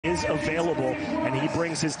is available, and he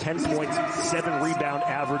brings his 10 points, 7 rebound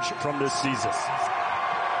average from this season.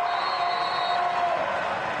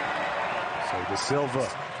 So De Silva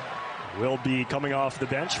will be coming off the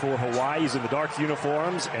bench for Hawaii. He's in the dark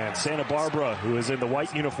uniforms, and Santa Barbara, who is in the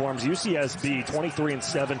white uniforms. UCSB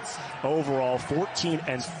 23-7 overall,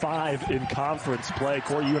 14-5 in conference play.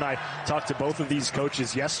 Corey, you and I talked to both of these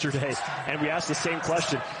coaches yesterday, and we asked the same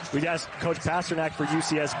question. We asked Coach Pasternak for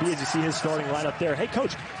UCSB as you see his starting lineup there. Hey,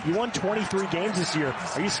 Coach, you won 23 games this year.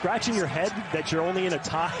 Are you scratching your head that you're only in a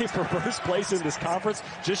tie for first place in this conference?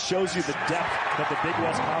 Just shows you the depth that the Big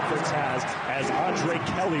West Conference has, as Andre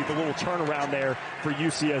Kelly, the little turnaround there for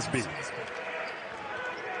UCSB.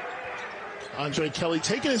 Andre Kelly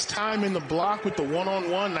taking his time in the block with the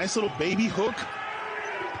one-on-one. Nice little baby hook.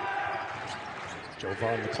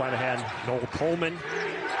 Jovan McClanahan, Noel Coleman in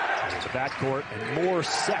the backcourt, and more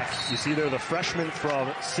Sek. You see there the freshman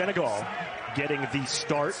from Senegal getting the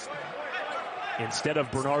start instead of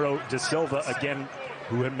Bernardo De Silva, again,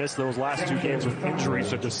 who had missed those last 2 games with injury.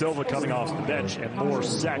 So De Silva coming off the bench, and more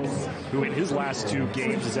Sek, who in his last 2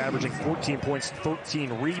 games is averaging 14 points,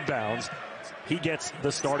 13 rebounds. He gets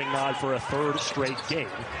the starting nod for a 3rd straight game.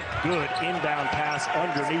 Good inbound pass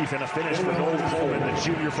underneath, and a finish for Noel Coleman, the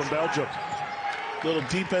junior from Belgium. Little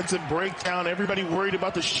defensive breakdown. Everybody worried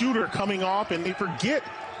about the shooter coming off, and they forget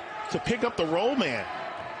to pick up the roll man.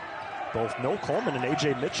 Both Noel Coleman and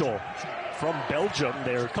A.J. Mitchell from Belgium.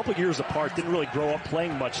 They're a couple of years apart, didn't really grow up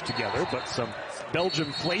playing much together, but some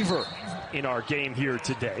Belgium flavor in our game here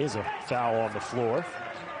today. Is a foul on the floor.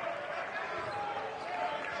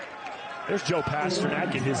 There's Joe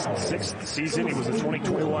Pasternak in his 6th season. He was the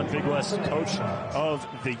 2021 Big West Coach of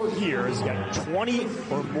the Year. He's got 20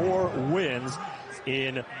 or more wins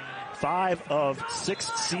in 5 of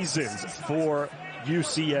 6 seasons for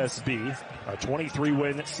UCSB. A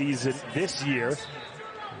 23-win season this year.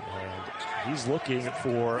 And he's looking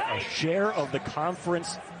for a share of the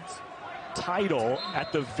conference title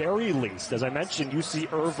at the very least. As I mentioned,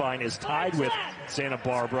 UC Irvine is tied with Santa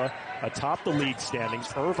Barbara atop the league standings.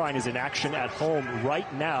 Irvine is in action at home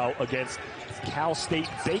right now against Cal State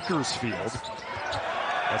Bakersfield.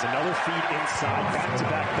 As another feed inside,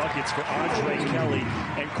 back-to-back buckets for Andre Kelly.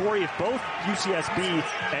 And Corey, if both UCSB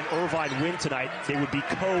and Irvine win tonight, they would be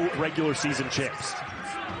co-regular season champs.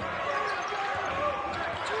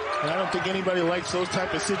 And I don't think anybody likes those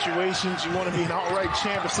type of situations. You want to be an outright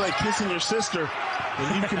champ. It's like kissing your sister.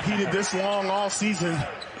 When you've competed this long all season,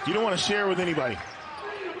 you don't want to share with anybody.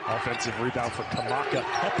 Offensive rebound for Kamaka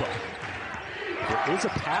Hepa. There is a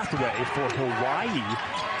pathway for Hawaii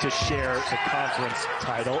to share the conference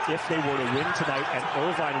title if they were to win tonight and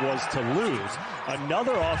Irvine was to lose.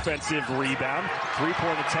 Another offensive rebound.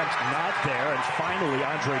 3-point attempt not there. And finally,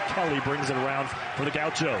 Andre Kelly brings it around for the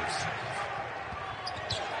Gauchos.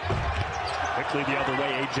 Quickly the other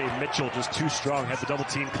way, A.J. Mitchell just too strong, had the double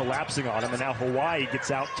team collapsing on him, and now Hawaii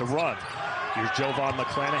gets out to run. Here's Jovan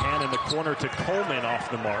McClanahan in the corner to Coleman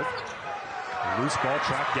off the mark. Loose ball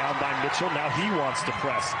tracked down by Mitchell, now he wants to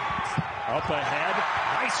press. Up ahead,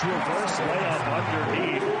 nice reverse layup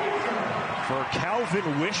underneath for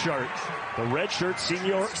Calvin Wishart, the redshirt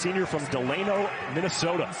senior from Delano,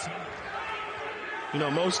 Minnesota. You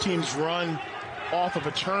know, most teams run off of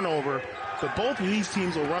a turnover, but both of these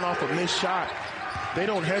teams will run off a missed shot. They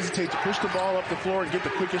don't hesitate to push the ball up the floor and get the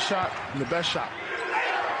quickest shot and the best shot.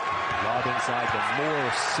 Lob inside the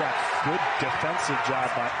Moore set. Good defensive job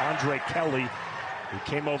by Andre Kelly, who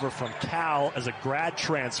came over from Cal as a grad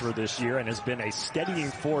transfer this year and has been a steadying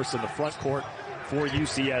force in the front court for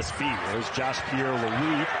UCSB. There's Josh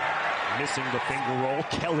Pierre-Louis missing the finger roll.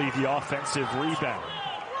 Kelly the offensive rebound.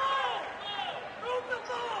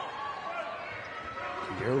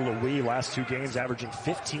 Pierre-Louis last 2 games averaging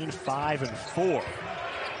 15, 5, and 4.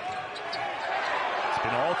 It's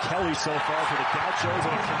been all Kelly so far for the Gauchos,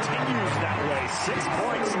 and it continues that way. 6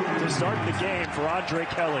 points to start the game for Andre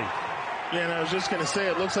Kelly. Yeah, and I was just going to say,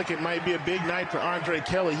 it looks like it might be a big night for Andre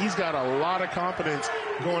Kelly. He's got a lot of confidence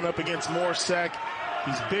going up against more Sek.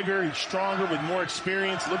 He's bigger, he's stronger with more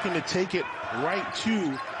experience, looking to take it right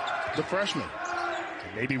to the freshman.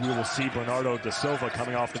 Maybe we will see Bernardo De Silva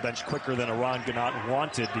coming off the bench quicker than Iran Ganat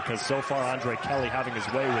wanted, because so far Andre Kelly having his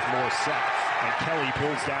way with more Sek. And Kelly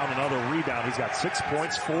pulls down another rebound. He's got 6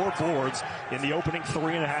 points, 4 boards in the opening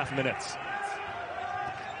 3.5 minutes.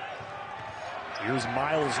 Here's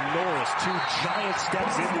Miles Norris, 2 giant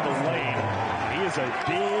steps into the lane. He is a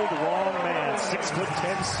big, long man,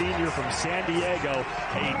 6'10" senior from San Diego.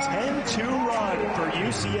 A 10-2 run for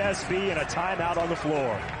UCSB and a timeout on the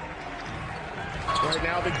floor. Right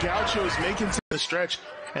now, the Gauchos making the stretch,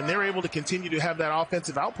 and they're able to continue to have that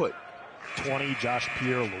offensive output. 20. Josh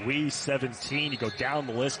Pierre-Louis, 17. You go down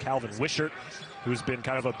the list. Calvin Wishart, who's been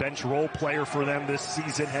kind of a bench role player for them this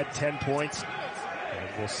season, had 10 points. And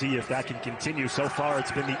we'll see if that can continue. So far,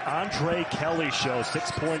 it's been the Andre Kelly show.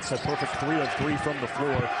 6 points, a perfect 3 of 3 from the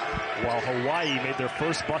floor. While Hawaii made their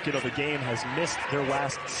first bucket of the game, has missed their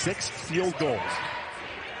last 6 field goals.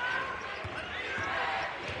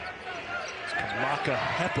 Kamaka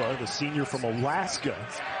Hepa, the senior from Alaska.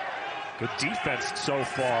 Good defense so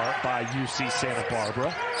far by UC Santa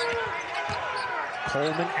Barbara.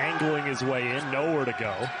 Coleman angling his way in, nowhere to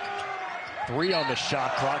go. 3 on the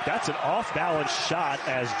shot clock. That's an off-balance shot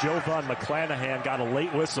as Jovan McClanahan got a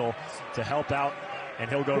late whistle to help out, and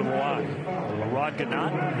he'll go to the line. Laurent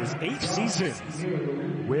Ganot, his 8th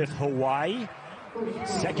season with Hawaii.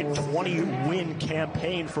 Second 20-win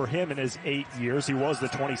campaign for him in his 8 years. He was the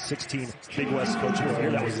 2016 Big West Coach of the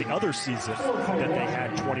Year. That was the other season that they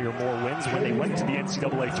had 20 or more wins when they went to the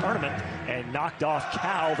NCAA tournament and knocked off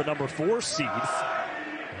Cal, the number 4 seed.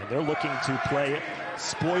 And they're looking to play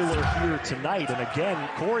spoiler here tonight. And again,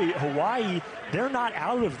 Corey, Hawaii, they're not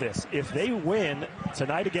out of this. If they win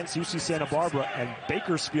tonight against UC Santa Barbara and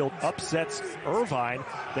Bakersfield upsets Irvine,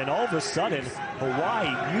 then all of a sudden, Hawaii,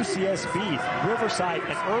 UCSB, Riverside,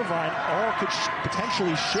 and Irvine all could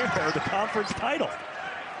potentially share the conference title.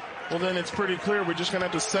 Well, then it's pretty clear we're just going to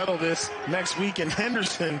have to settle this next week in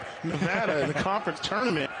Henderson, Nevada, in the conference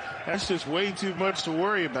tournament. That's just way too much to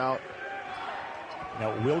worry about.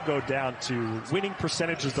 Now, we'll go down to winning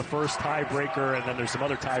percentage as the first tiebreaker, and then there's some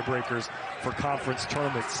other tiebreakers for conference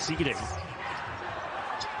tournament seeding.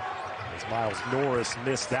 As Miles Norris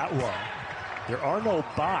missed that one. There are no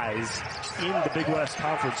buys in the Big West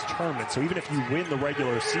Conference tournament, so even if you win the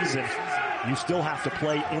regular season, you still have to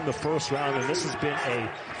play in the first round, and this has been a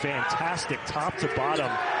fantastic top-to-bottom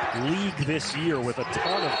league this year with a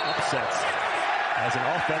ton of upsets. As an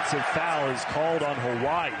offensive foul is called on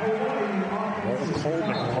Hawaii. Noel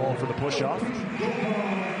Coleman called for the push-off.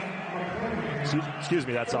 Excuse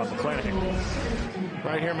me, that's on McClanahan.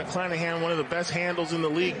 Right here, McClanahan, one of the best handles in the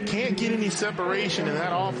league. Can't get any separation, and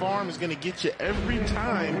that off arm is going to get you every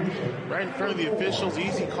time right in front of the officials.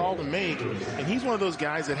 Easy call to make. And he's one of those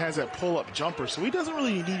guys that has that pull-up jumper, so he doesn't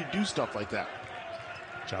really need to do stuff like that.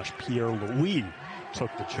 Josh Pierre-Louis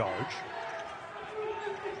took the charge.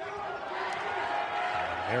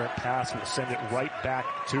 Errant pass will send it right back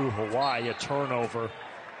to Hawaii. A turnover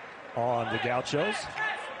on the Gauchos.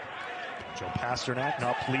 Joe Pasternak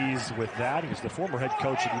not pleased with that. He was the former head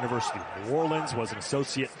coach at the University of New Orleans, was an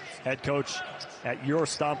associate head coach at your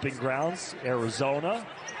stomping grounds, Arizona,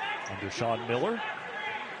 under Sean Miller.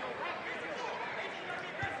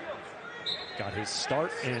 Got his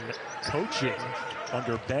start in coaching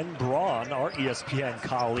under Ben Braun, our ESPN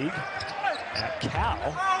colleague at Cal.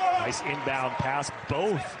 Nice inbound pass.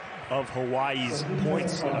 Both of Hawaii's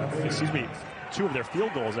points, 2 of their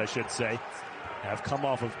field goals, I should say, have come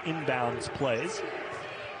off of inbounds plays.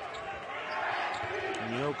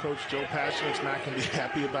 And you know, Coach Joe Pasternak's not going to be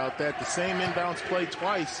happy about that. The same inbounds play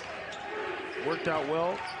twice worked out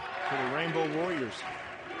well for the Rainbow Warriors.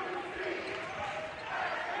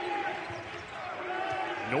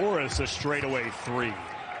 Norris, a straightaway 3.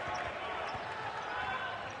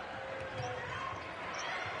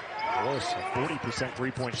 Norris, a 40%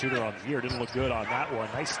 three-point shooter on the year. Didn't look good on that one.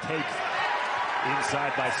 Nice take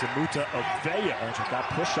inside by Samuta Avea. Got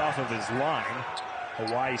pushed off of his line.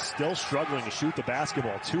 Hawaii still struggling to shoot the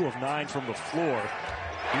basketball. 2 of 9 from the floor.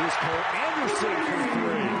 Here's Cole Anderson for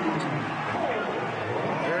 3.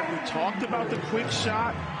 Eric, we talked about the quick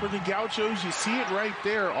shot for the Gauchos. You see it right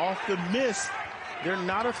there off the miss. They're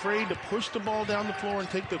not afraid to push the ball down the floor and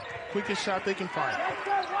take the quickest shot they can find.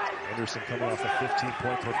 Anderson coming off a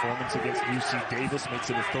 15-point performance against UC Davis. Makes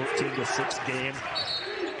it a 13-6 game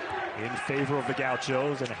in favor of the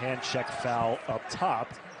Gauchos, and a hand check foul up top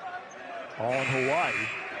on Hawaii.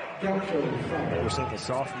 Anderson, the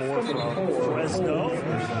sophomore from Fresno.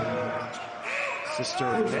 Sister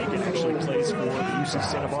Megan actually plays for the UC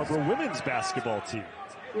Santa Barbara women's basketball team.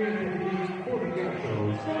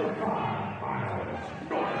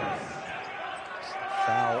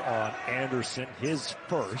 Foul on Anderson, his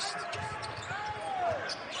first.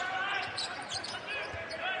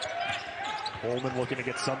 Coleman looking to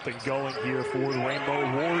get something going here for the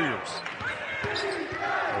Rainbow Warriors.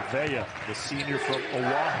 Avea, the senior from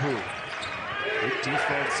Oahu. Good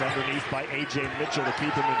defense underneath by A.J. Mitchell to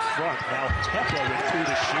keep him in front. Now Hepa with 2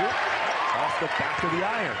 to shoot off the back of the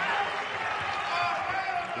iron.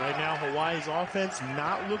 Right now, Hawaii's offense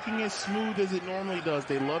not looking as smooth as it normally does.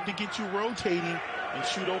 They love to get you rotating and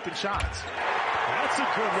shoot open shots. That's a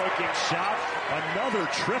good looking shot. Another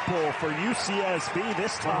triple for UCSB,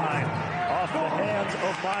 this time off the hands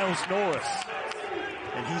of Miles Norris.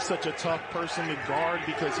 And he's such a tough person to guard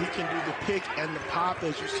because he can do the pick and the pop,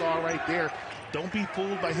 as you saw right there. Don't be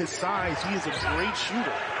fooled by his size. He is a great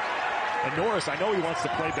shooter. And Norris, I know he wants to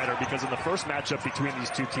play better because in the first matchup between these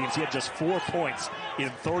two teams, he had just 4 points in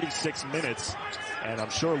 36 minutes. And I'm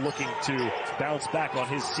sure looking to bounce back on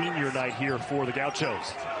his senior night here for the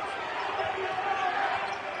Gauchos.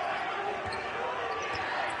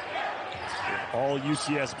 All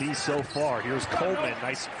UCSB so far. Here's Coleman.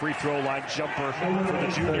 Nice free throw line jumper for the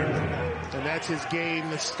junior. And that's his game,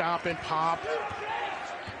 the stop and pop.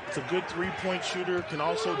 It's a good three-point shooter, can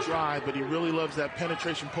also drive, but he really loves that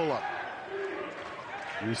penetration pull-up.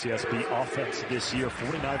 UCSB offense this year,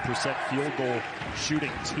 49% field goal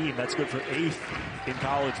shooting team. That's good for 8th in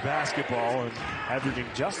college basketball and averaging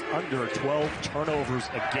just under 12 turnovers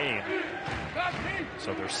a game.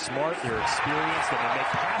 So they're smart, they're experienced, and they make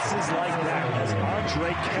passes like that as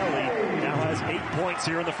Andre Kelly now has 8 points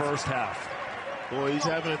here in the first half. Boy, he's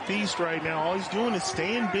having a feast right now. All he's doing is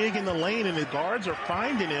staying big in the lane, and the guards are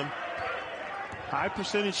finding him. High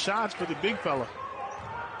percentage shots for the big fella.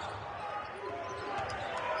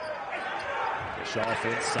 Off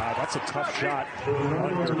inside. That's a tough shot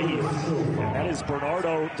underneath. And that is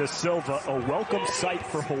Bernardo da Silva, a welcome sight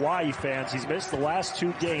for Hawaii fans. He's missed the last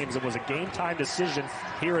 2 games. It was a game-time decision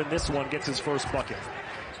here in this one. Gets his first bucket.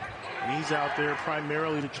 And he's out there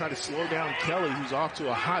primarily to try to slow down Kelly, who's off to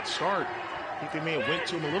a hot start. I think they may have went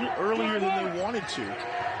to him a little earlier than they wanted to.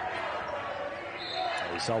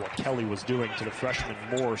 We saw what Kelly was doing to the freshman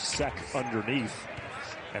Moore Sec underneath.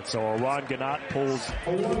 And so Aron Ganot pulls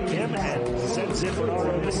him and sends in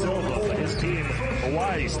Bernardo da Silva. But his team,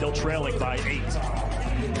 Hawaii, still trailing by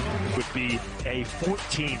 8. Would be a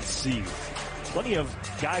 14 seed. Plenty of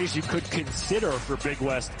guys you could consider for Big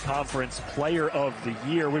West Conference Player of the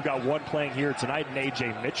Year. We've got one playing here tonight in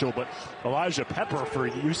A.J. Mitchell, but Elijah Pepper for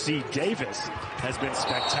UC Davis has been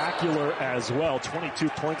spectacular as well. 22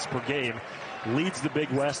 points per game, leads the Big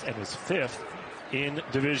West and is 5th in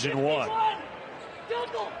Division I.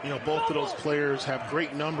 You know, both of those players have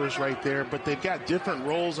great numbers right there, but they've got different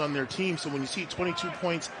roles on their team. So when you see 22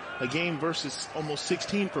 points a game versus almost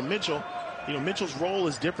 16 for Mitchell, you know, Mitchell's role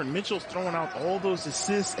is different. Mitchell's throwing out all those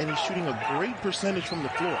assists, and he's shooting a great percentage from the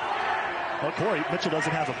floor. Well, Corey, Mitchell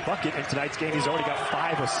doesn't have a bucket in tonight's game. He's already got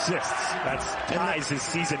 5 assists. That's ties his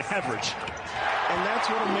season average. And that's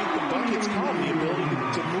what will make the buckets come, the ability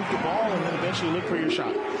to move the ball and then eventually look for your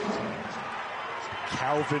shot.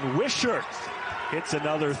 Calvin Wishart hits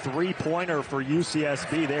another 3-pointer for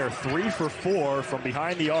UCSB. They are 3 for 4 from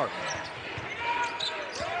behind the arc.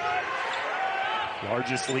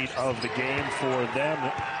 Largest lead of the game for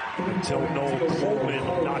them until Noel Coleman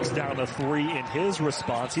knocks down a 3 in his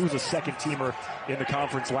response. He was a second-teamer in the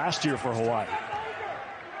conference last year for Hawaii.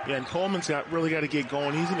 Yeah, and Coleman's really got to get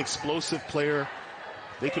going. He's an explosive player.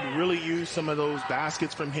 They could really use some of those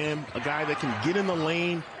baskets from him, a guy that can get in the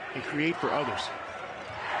lane and create for others.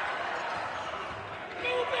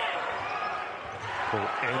 Cole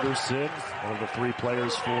Anderson, one of the 3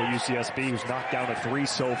 players for UCSB who's knocked down a 3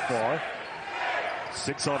 so far.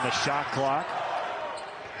 6 on the shot clock.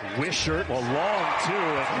 Wishart, well, long too,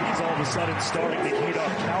 and he's all of a sudden starting to heat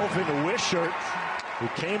up. Calvin Wishart, who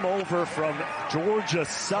came over from Georgia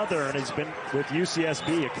Southern, has been with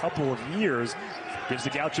UCSB a couple of years, gives the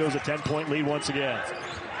Gauchos a 10-point lead once again.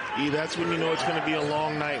 That's when you know it's going to be a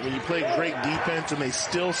long night. When you play great defense and they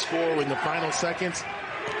still score in the final seconds,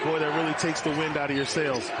 boy, that really takes the wind out of your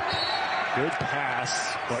sails. Good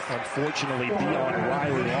pass, but unfortunately Dion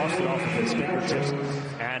Riley lost it off of his fingertips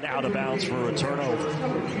and out of bounds for a turnover.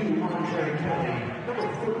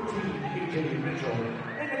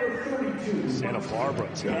 Santa Barbara,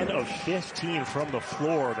 10 of 15 from the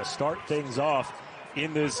floor to start things off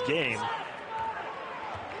in this game.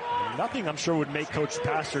 Nothing, I'm sure, would make Coach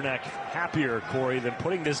Pasternak happier, Corey, than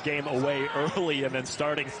putting this game away early and then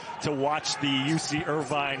starting to watch the UC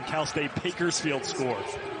Irvine, Cal State Bakersfield score.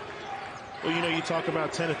 Well, you know, you talk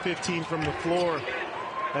about 10 of 15 from the floor.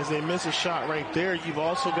 As they miss a shot right there, you've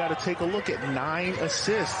also got to take a look at 9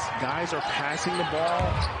 assists. Guys are passing the ball,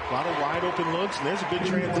 a lot of wide open looks, and there's a good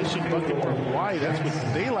transition bucket for Hawaii. That's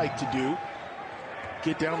what they like to do.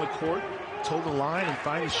 Get down the court, toe the line, and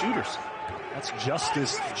find the shooters. That's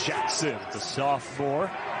Justice Jackson, the sophomore.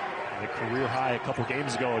 A career high a couple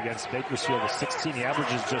games ago against Bakersfield with 16. He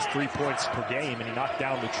averages just 3 points per game, and he knocked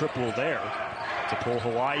down the triple there to pull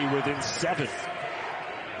Hawaii within 7.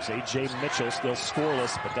 There's A.J. Mitchell, still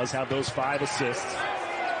scoreless, but does have those 5 assists.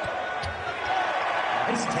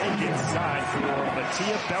 Nice take inside for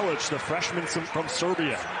Matija Belic, the freshman from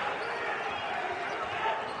Serbia.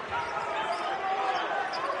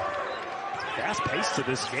 fast pace to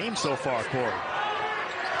this game so far, Corey.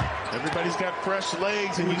 Everybody's got fresh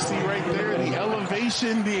legs, and you see right there the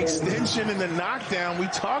elevation, the extension, and the knockdown. We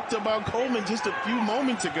talked about Coleman just a few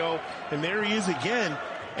moments ago, and there he is again.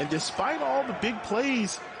 And despite all the big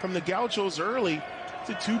plays from the Gauchos early, it's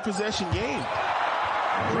a two-possession game.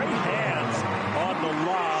 Great hands on the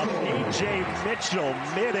lob. A.J. Mitchell,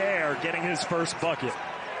 midair, getting his first bucket.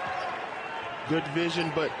 Good vision,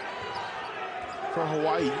 but for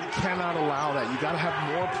Hawaii, you cannot allow that. You got to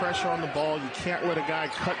have more pressure on the ball. You can't let a guy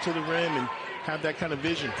cut to the rim and have that kind of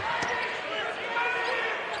vision.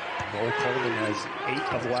 Noel Coleman has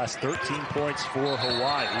 8 of the last 13 points for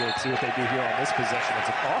Hawaii. Let's see what they do here on this possession. It's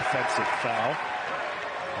an offensive foul.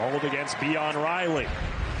 Called against Beon Riley.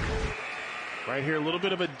 Right here, a little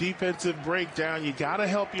bit of a defensive breakdown. You got to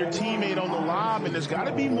help your teammate on the lob, and there's got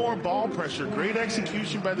to be more ball pressure. Great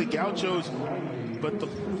execution by the Gauchos, but the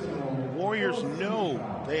Warriors know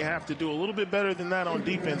they have to do a little bit better than that on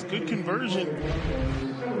defense. Good conversion.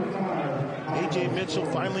 A.J. Mitchell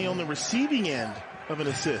finally on the receiving end of an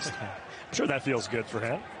assist. I'm sure that feels good for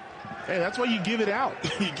him. Hey, that's why you give it out.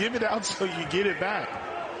 You give it out so you get it back.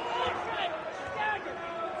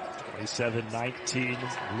 27-19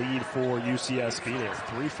 lead for UCSB. They're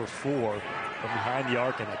 3 for 4 from behind the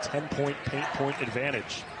arc and a 10-point paint point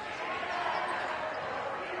advantage.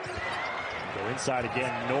 Go inside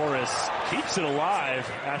again. Norris keeps it alive.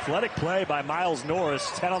 Athletic play by Miles Norris.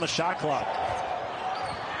 10 on the shot clock.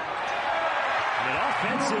 And an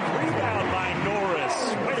offensive rebound by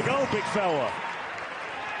Norris. Way to go, big fella.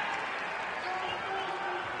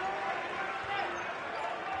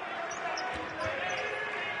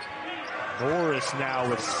 Norris now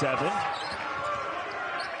with 7.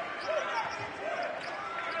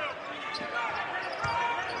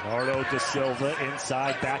 Bernardo da Silva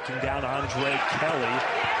inside, backing down Andre Kelly.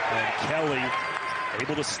 And Kelly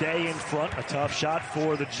able to stay in front. A tough shot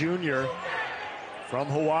for the junior from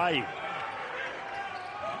Hawaii.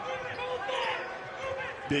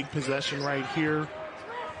 Big possession right here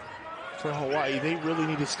for Hawaii. They really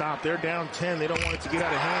need to stop. They're down 10. They don't want it to get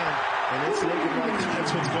out of hand. And it's looking like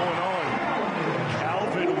that's what's going on.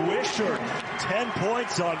 Calvin Wishart, 10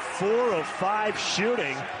 points on 4 of 5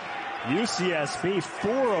 shooting. UCSB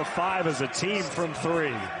 4 of 5 as a team from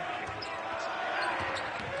 3.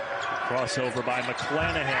 Crossover by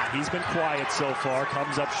McClanahan. He's been quiet so far.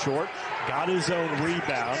 Comes up short. Got his own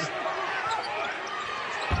rebound.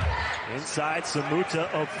 Inside, Samuta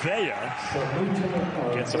Avea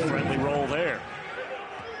gets a friendly roll there.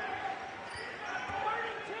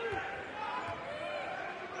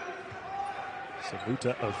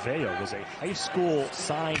 Samuta Avea was a high school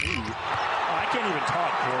signee. I can't even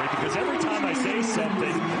talk, Corey, because every time I say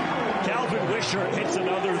something, Calvin Wishart hits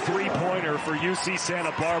another three-pointer for UC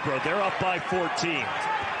Santa Barbara. They're up by 14.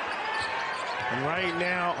 And right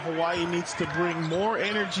now, Hawaii needs to bring more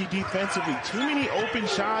energy defensively. Too many open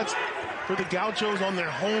shots for the Gauchos on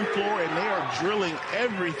their home floor, and they are drilling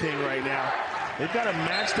everything right now. They've got to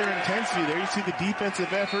match their intensity. There you see the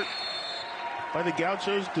defensive effort by the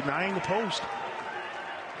Gauchos denying the post.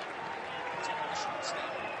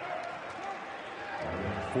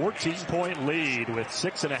 14-point lead with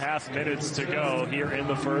 6.5 minutes to go here in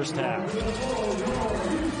the first half.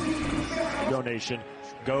 Donation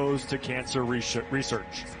goes to cancer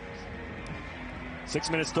research. 6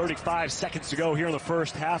 minutes, 35 seconds to go here in the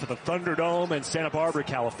first half at the Thunderdome in Santa Barbara,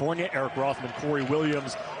 California. Eric Rothman, Corey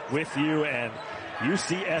Williams with you, and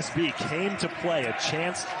UCSB came to play, a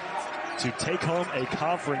chance to take home a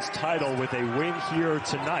conference title with a win here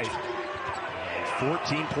tonight.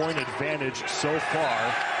 14-point advantage so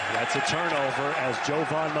far. That's a turnover as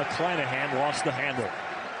Jovan McClanahan lost the handle.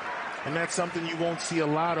 And that's something you won't see a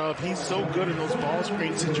lot of. He's so good in those ball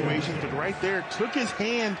screen situations, but right there took his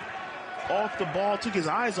hand off the ball, took his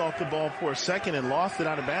eyes off the ball for a second and lost it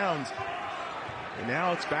out of bounds. And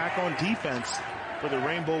now it's back on defense for the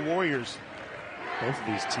Rainbow Warriors. Both of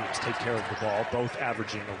these teams take care of the ball, both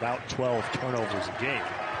averaging about 12 turnovers a game.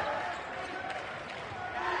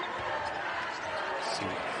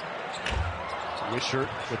 Wishart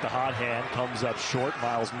with the hot hand comes up short.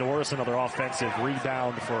 Miles Norris, another offensive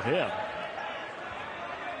rebound for him.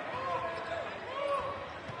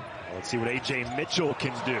 Let's see what A.J. Mitchell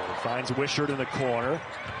can do. Finds Wishart in the corner.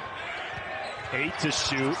 8 to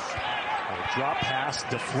shoot. A drop pass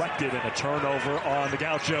deflected and a turnover on the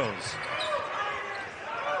Gauchos.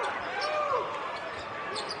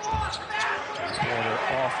 Corner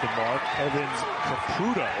off the mark. Evans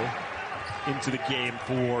Caputo into the game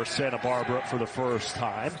for Santa Barbara for the first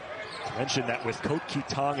time. I mentioned that with Coach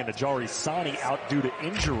Kitang and Ajari Sani out due to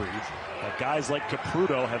injury, that guys like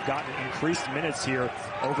Caputo have gotten increased minutes here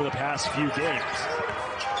over the past few games.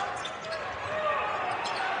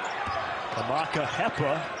 Kamaka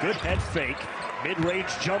Hepa, good head fake, mid-range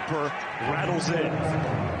jumper, rattles in.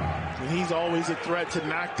 And he's always a threat to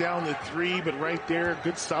knock down the three, but right there,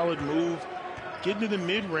 good solid move. Getting to the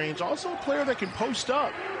mid-range, also a player that can post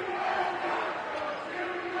up.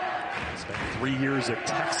 Spent 3 years at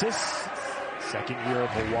Texas, second year of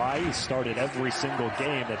Hawaii. He started every single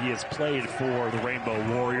game that he has played for the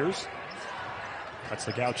Rainbow Warriors. That's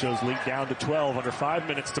the Gauchos lead down to 12, under 5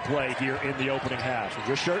 minutes to play here in the opening half.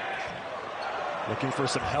 Wishart looking for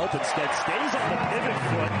some help, instead stays on the pivot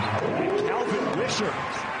foot. And Calvin Wishart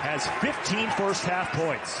has 15 first half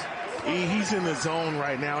points. He's in the zone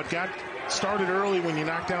right now. It got started early when you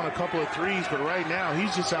knocked down a couple of threes, but right now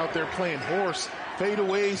he's just out there playing horse.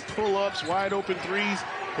 Fadeaways, pull-ups, wide open threes.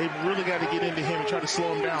 They've really got to get into him and try to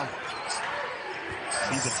slow him down.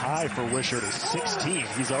 Season high for Wishart is 16.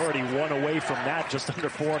 He's already one away from that, just under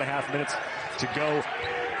 4.5 minutes to go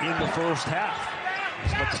in the first half.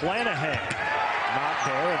 McClanahan not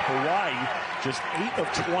there, and Hawaii just 8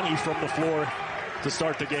 of 20 from the floor to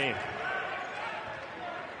start the game.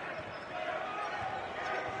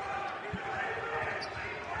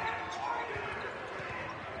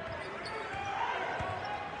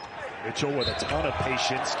 Mitchell with a ton of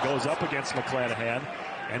patience goes up against McClanahan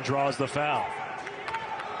and draws the foul.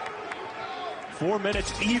 4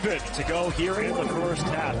 minutes even to go here in the first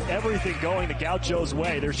half. Everything going the Gauchos'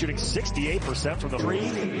 way. They're shooting 68% from the three.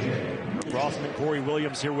 Rothman, Corey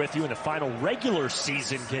Williams here with you in the final regular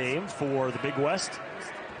season game for the Big West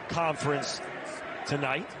Conference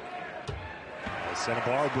tonight. Santa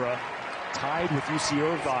Barbara tied with UC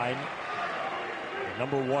Irvine, the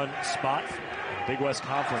 #1 spot in Big West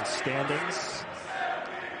Conference standings.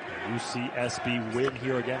 UCSB win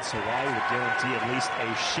here against Hawaii would guarantee at least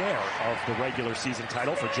a share of the regular season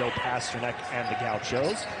title for Joe Pasternak and the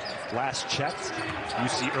Gauchos. Last checked,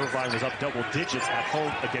 UC Irvine was up double digits at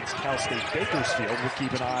home against Cal State Bakersfield. We'll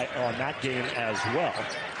keep an eye on that game as well.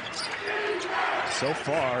 So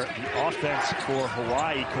far, the offense for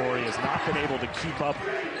Hawaii, Corey, has not been able to keep up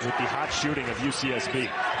with the hot shooting of UCSB.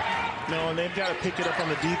 No, and they've got to pick it up on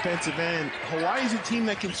the defensive end. Hawaii's a team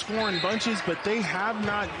that can score in bunches, but they have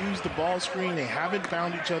not used the ball screen. They haven't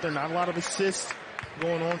found each other. Not a lot of assists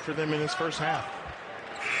going on for them in this first half.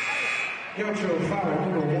 Gaucho foul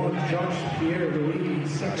 #1, Josh Pierre Louis,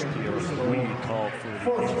 second personal. Louis called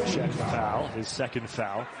for the check foul, his second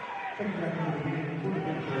foul.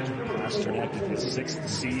 Pasternak in his 6th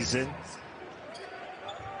season.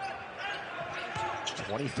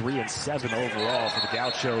 23-7 overall for the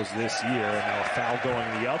Gauchos this year, and now a foul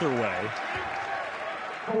going the other way.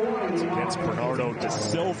 It's against Bernardo da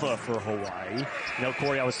Silva for Hawaii. You know,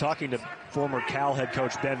 Corey, I was talking to former Cal head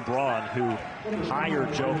coach Ben Braun, who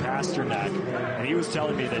hired Joe Pasternak, and he was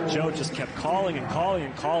telling me that Joe just kept calling and calling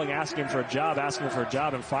and calling, asking him for a job,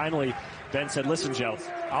 and finally Ben said, "Listen, Joe,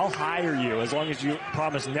 I'll hire you as long as you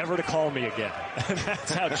promise never to call me again." And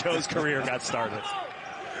that's how Joe's career got started.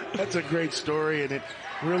 That's a great story, and it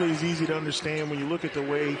really is easy to understand when you look at the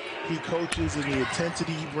way he coaches and the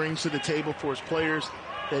intensity he brings to the table for his players.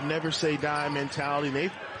 That never say die mentality.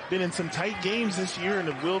 They've been in some tight games this year and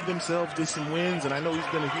have willed themselves to some wins, and I know he's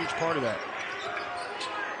been a huge part of that.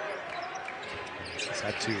 He's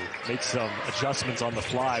had to make some adjustments on the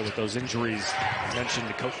fly with those injuries. I mentioned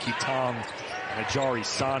to Coach Kitang and Ajari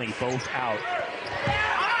Sani both out.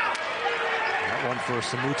 That one for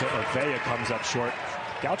Samuta Avea comes up short.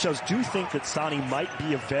 Gauchos do think that Sani might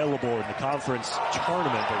be available in the conference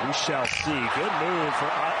tournament, but we shall see. Good move for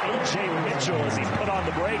A.J. Mitchell as he's put on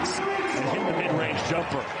the brakes and hit the mid-range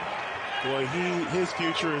jumper. Boy, his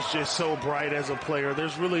future is just so bright as a player.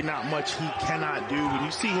 There's really not much he cannot do. When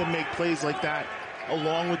you see him make plays like that,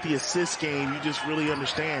 along with the assist game, you just really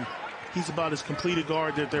understand he's about as complete a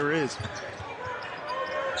guard that there is.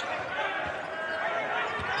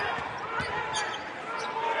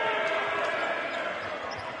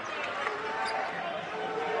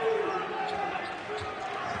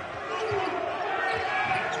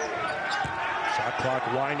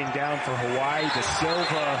 Clock winding down for Hawaii. Da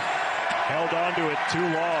Silva held on to it too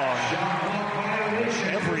long.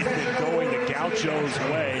 Everything going the Gauchos'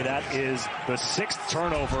 way. That is the 6th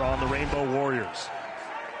turnover on the Rainbow Warriors.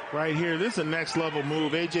 Right here, this is a next level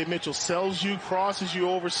move. A.J. Mitchell sells you, crosses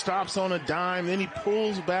you over, stops on a dime, then he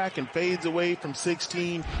pulls back and fades away from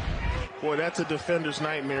 16. Boy, that's a defender's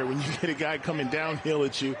nightmare when you get a guy coming downhill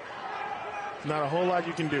at you. Not a whole lot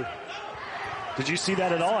you can do. Da Did you see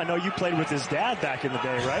that at all? I know you played with his dad back in the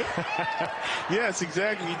day, right? Yes,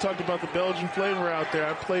 exactly. You talked about the Belgian flavor out there.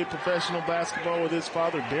 I played professional basketball with his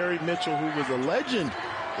father, Barry Mitchell, who was a legend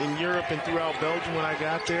in Europe and throughout Belgium when I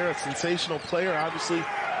got there. A sensational player. Obviously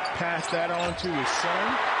passed that on to his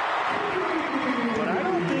son. But I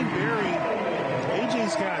don't think Barry,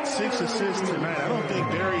 AJ's got 6 assists tonight. I don't think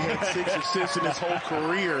Barry had 6 assists in his whole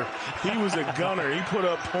career. He was a gunner. He put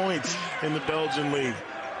up points in the Belgian league.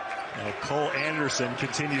 Cole Anderson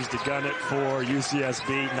continues to gun it for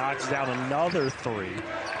UCSB, knocks down another 3.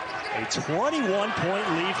 A 21-point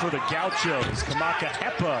lead for the Gauchos. Kamaka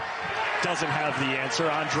Hepa doesn't have the answer.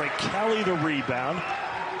 Andre Kelly the rebound.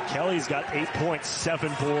 Kelly's got 8 points, 7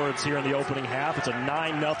 boards here in the opening half. It's a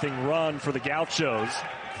 9-0 run for the Gauchos.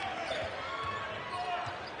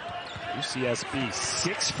 UCSB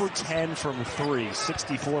 6 for 10 from 3,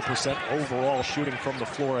 64% overall shooting from the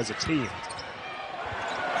floor as a team.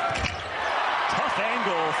 Tough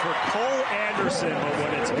angle for Cole Anderson, but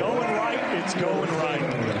when it's going right, it's going right.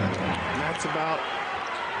 And that's about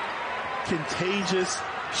contagious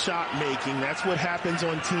shot making. That's what happens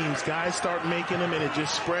on teams. Guys start making them and it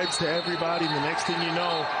just spreads to everybody. And the next thing you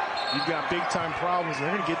know, you've got big time problems.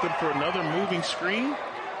 They're going to get them for another moving screen.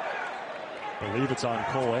 I believe it's on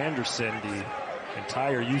Cole Anderson. The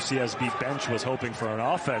entire UCSB bench was hoping for an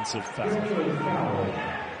offensive foul.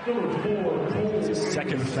 It's a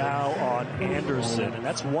second foul on Anderson, and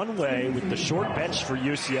that's one way with the short bench for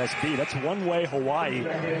UCSB. That's one way Hawaii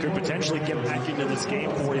could potentially get back into this game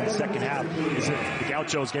for you in the second half, is if the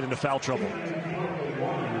Gauchos get into foul trouble.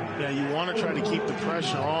 Yeah, you want to try to keep the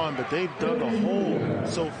pressure on, but they've dug a hole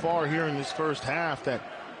so far here in this first half that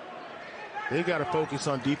they've got to focus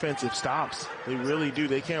on defensive stops. They really do.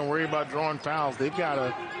 They can't worry about drawing fouls. They've got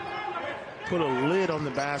to put a lid on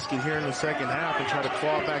the basket here in the second half and try to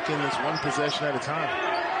claw back in this one possession at a time.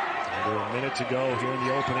 Under a minute to go here in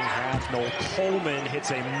the opening half. Noel Coleman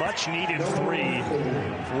hits a much-needed 3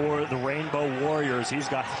 for the Rainbow Warriors. He's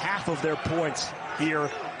got half of their points here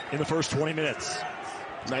in the first 20 minutes.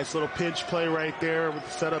 Nice little pitch play right there with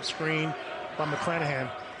the setup screen by McClanahan.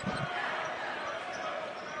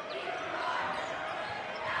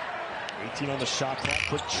 18 on the shot clock.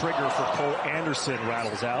 Quick trigger for Cole Anderson,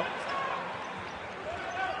 rattles out.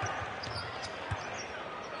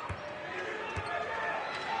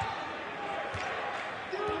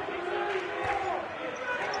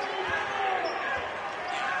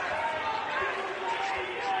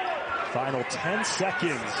 Final 10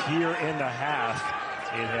 seconds here in the half.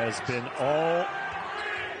 It has been all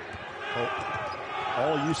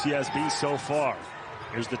UCSB so far.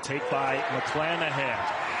 Here's the take by McClanahan.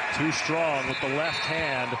 Too strong with the left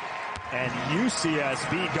hand. And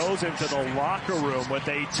UCSB goes into the locker room with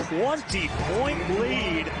a 20-point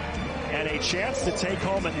lead and a chance to take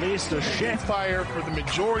home at least a shift. Fire for the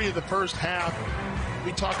majority of the first half.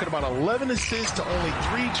 We're talking about 11 assists to only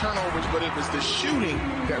 3 turnovers, but it was the shooting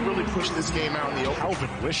that really pushed this game out in the open. Calvin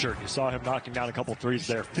Wishart, you saw him knocking down a couple threes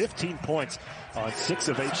there. 15 points on 6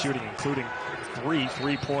 of 8 shooting, including 3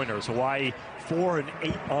 3-pointers. Hawaii 4 and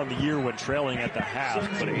 8 on the year when trailing at the half,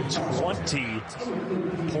 but a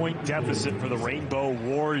 20-point deficit for the Rainbow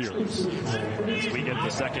Warriors. As we get the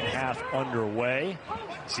second half underway,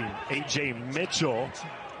 see AJ Mitchell.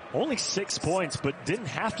 Only 6 points, but didn't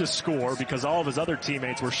have to score because all of his other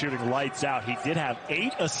teammates were shooting lights out. He did have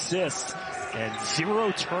 8 assists and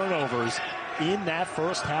 0 turnovers in that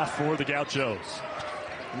first half for the Gauchos.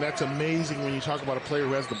 And that's amazing when you talk about a player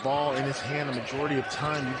who has the ball in his hand the majority of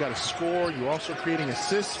time. You've got to score. You're also creating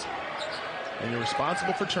assists, and you're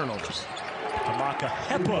responsible for turnovers. Kamaka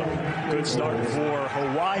Hepa, good start for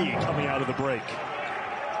Hawaii coming out of the break.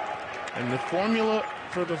 And the formula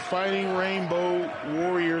for the Fighting Rainbow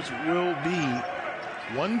Warriors will be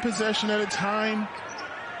 1 possession at a time.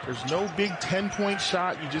 There's no big 10-point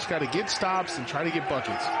shot. You just got to get stops and try to get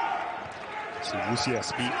buckets. So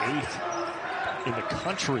UCSB 8th in the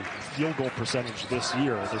country field goal percentage this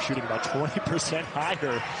year. They're shooting about 20%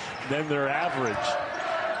 higher than their average.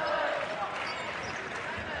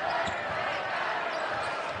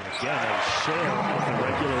 And again, a share of the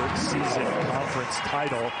regular season conference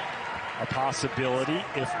title. A possibility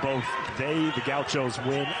if both the Gauchos,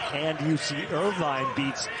 win and UC Irvine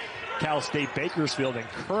beats Cal State Bakersfield. And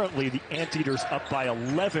currently the Anteaters up by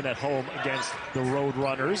 11 at home against the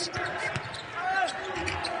Roadrunners.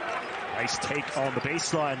 Nice take on the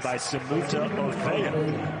baseline by Samuta Ovea.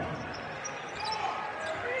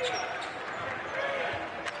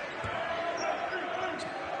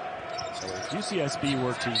 So if UCSB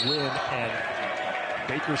were to win and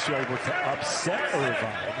Bakersfield were to upset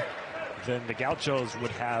Irvine, then the Gauchos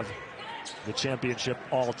would have the championship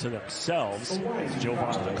all to themselves.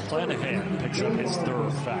 Jovan McClanahan picks up his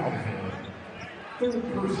third foul.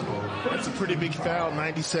 That's a pretty big foul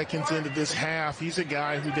 90 seconds into this half. He's a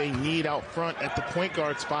guy who they need out front at the point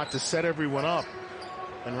guard spot to set everyone up.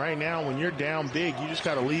 And right now, when you're down big, you just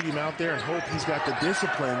got to leave him out there and hope he's got the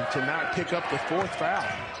discipline to not pick up the fourth foul.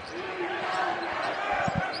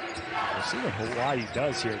 We'll see what Hawaii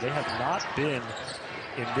does here. They have not been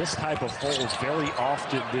in this type of hole very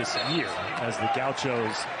often this year, as the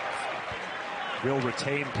Gauchos will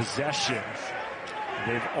retain possession.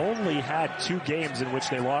 They've only had 2 games in which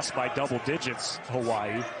they lost by double digits,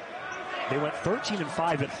 Hawaii. They went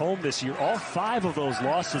 13-5 at home this year. All 5 of those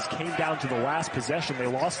losses came down to the last possession. They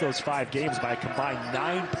lost those 5 games by a combined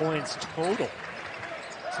 9 points total.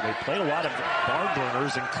 So they played a lot of barn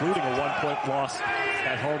burners, including a 1-point loss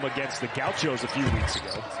at home against the Gauchos a few weeks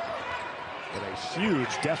ago. But a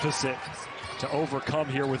huge deficit to overcome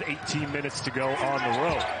here with 18 minutes to go on the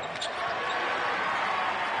road.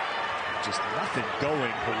 Just nothing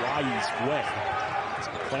going Hawaii's way.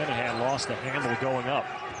 McClanahan lost the handle going up.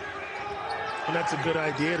 And that's a good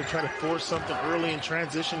idea to try to force something early in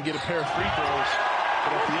transition, get a pair of free throws.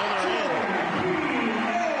 But at the other end,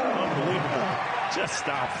 unbelievable. Just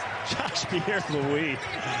stops Josh Pierre-Louis.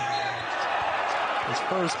 His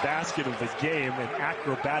first basket of the game in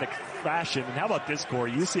acrobatic fashion. And how about this,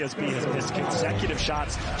 Corey? UCSB has missed consecutive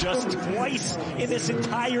shots just twice in this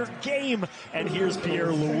entire game. And here's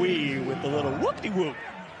Pierre-Louis with the little whoop-de-whoop.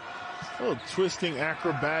 A little twisting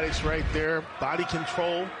acrobatics right there. Body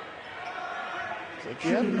control. It's like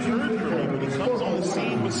you haven't heard from him, but he comes on the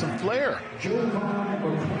scene with some flair.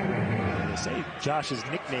 They say Josh's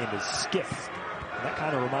nickname is Skip. And that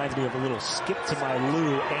kind of reminds me of a little Skip to my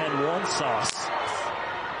Lou and one sauce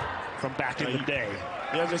from back in the day.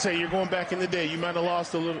 Yeah, I was gonna say, you're going back in the day. You might have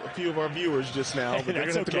lost a few of our viewers just now, but they're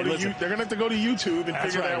gonna have to go to YouTube and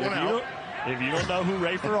figure that one out. If you don't know who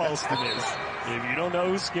Rafer Alston is, if you don't know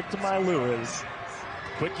who Skip to my Lou is,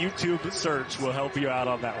 quick YouTube search will help you out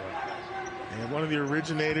on that one. And one of the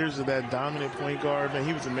originators of that dominant point guard, man,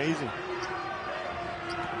 he was amazing.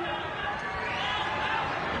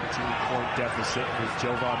 18-point deficit with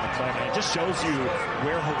Jovan McClanahan. It just shows you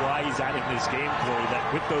where Hawaii's at in this game, Corey,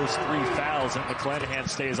 that with those 3 fouls, that McClanahan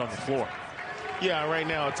stays on the floor. Yeah, right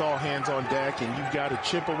now it's all hands on deck, and you've got to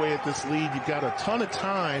chip away at this lead. You've got a ton of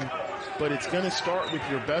time, but it's going to start with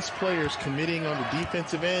your best players committing on the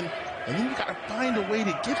defensive end, and then you've got to find a way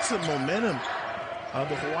to get some momentum.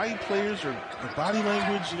 The Hawaii players are the body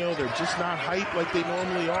language, they're just not hyped like they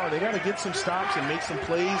normally are. They got to get some stops and make some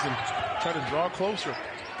plays and try to draw closer.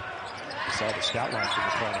 You saw the scout line from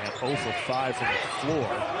McClanahan, 0 for 5 from the floor.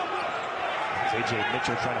 A.J.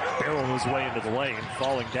 Mitchell trying to barrel his way into the lane,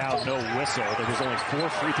 falling down, no whistle. There was only 4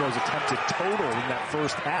 free throws attempted total in that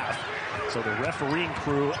first half. So the refereeing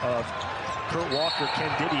crew of Kurt Walker, Ken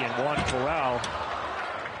Diddy, and Juan Corral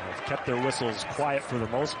have kept their whistles quiet for the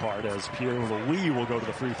most part, as Pierre-Louis will go to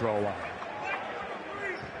the free throw line.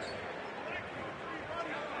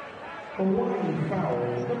 Hawaii foul,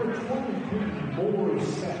 number 23, Moore.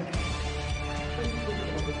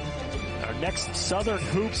 Our next Southern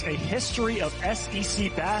Hoops, a history of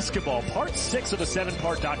SEC basketball. Part 6 of a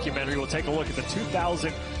 7-part documentary. We'll take a look at the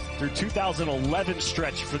 2000 through 2011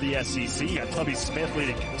 stretch for the SEC. You got Tubby Smith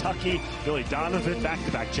leading Kentucky, Billy Donovan,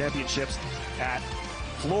 back-to-back championships at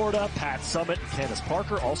Florida, Pat Summitt and Candace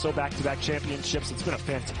Parker, also back-to-back championships. It's been a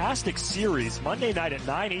fantastic series. Monday night at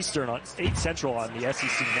 9 Eastern, on 8 Central on the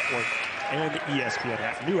SEC Network and the ESPN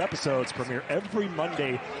app. New episodes premiere every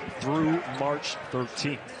Monday through March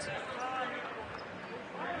 13th.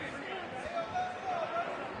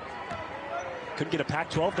 Couldn't get a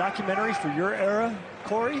Pac-12 documentary for your era,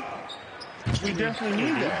 Corey? We definitely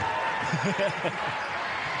need that.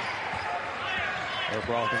 Herb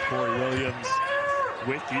Roth and Corey Williams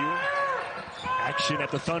with you. Action at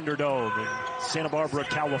the Thunderdome in Santa Barbara,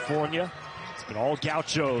 California. It's been all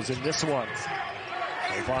Gauchos in this one.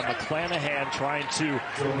 Jovan McClanahan trying to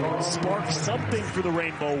spark something for the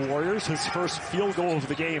Rainbow Warriors. His first field goal of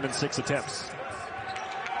the game in 6 attempts.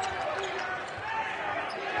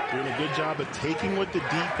 Doing a good job of taking what the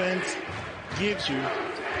defense gives you.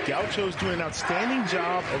 Gauchos doing an outstanding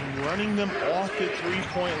job of running them off the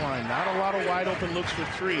 3-point line. Not a lot of wide open looks for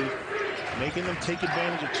 3. Making them take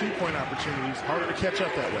advantage of 2-point opportunities. Harder to catch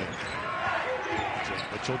up that way.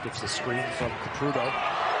 Mitchell gets the screen from Caputo.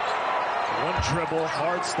 One dribble,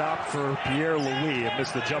 hard stop for Pierre-Louis and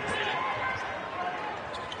missed the jumper.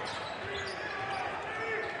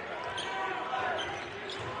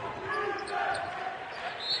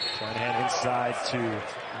 Hand inside to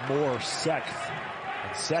Moore Sek.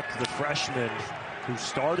 And Sek, the freshman, who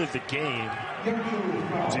started the game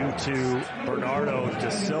due to Bernardo da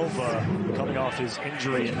Silva coming off his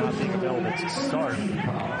injury and not being available to start.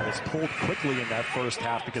 Was pulled quickly in that first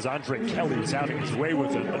half because Andre Kelly was having his way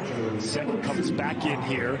with it. But second comes back in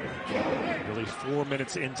here, really 4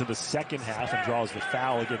 minutes into the second half, and draws the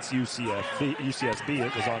foul against UCSB.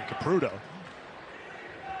 It was on Caputo.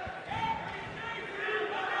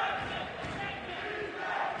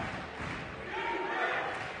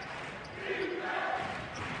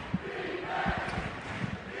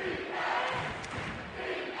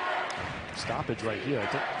 Stoppage right here. I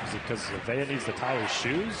think, is it because Vea needs to tie his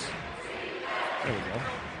shoes? There we go.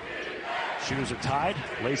 Shoes are tied.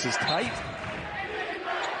 Laces tight.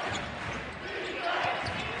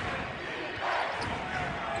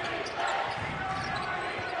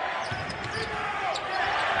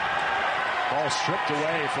 Ball stripped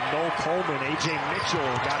away from Noel Coleman. A.J.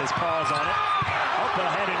 Mitchell got his paws on it. Up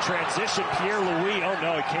ahead in transition. Pierre-Louis. Oh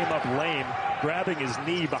no, it came up lame. Grabbing his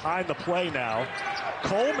knee behind the play now.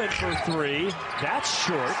 Coleman for three. That's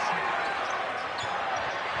short.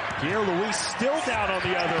 Pierre-Louis still down on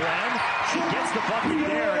the other end. He gets the bucket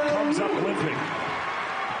there and comes up limping.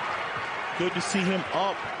 Good to see him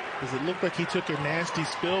up, because it looked like he took a nasty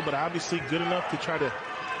spill, but obviously good enough to try to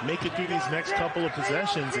make it through these next couple of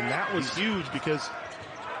possessions, and that was huge because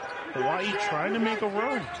Hawaii trying to make a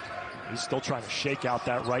run. He's still trying to shake out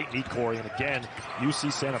that right knee, Corey. And again,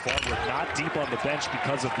 UC Santa Barbara not deep on the bench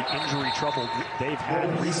because of the injury trouble they've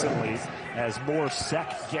had recently, as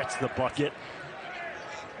Moore-Sek gets the bucket.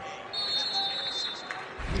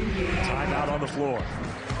 Timeout on the floor.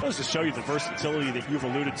 Let's just show you the versatility that you've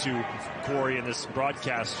alluded to, Corey, in this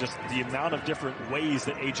broadcast. Just the amount of different ways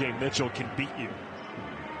that A.J. Mitchell can beat you.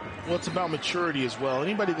 Well, it's about maturity as well.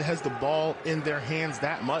 Anybody that has the ball in their hands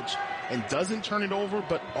that much and doesn't turn it over,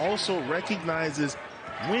 but also recognizes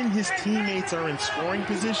when his teammates are in scoring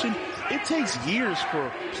position, it takes years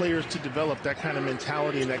for players to develop that kind of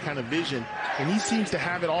mentality and that kind of vision, and he seems to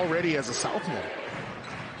have it already as a sophomore.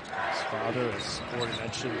 His father, as Corey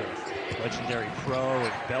mentioned, a legendary pro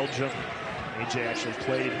in Belgium. AJ actually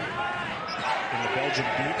played in the Belgian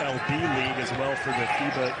BLB League as well for the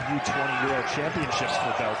FIBA U20 Euro Championships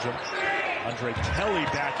for Belgium. Andre Kelly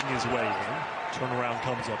backing his way in. Turnaround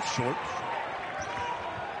comes up short.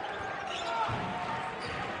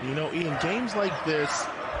 You know, in games like this,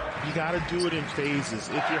 you got to do it in phases.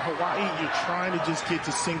 If you're Hawaii, you're trying to just get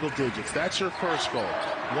to single digits. That's your first goal.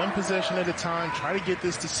 One possession at a time. Try to get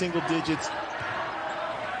this to single digits.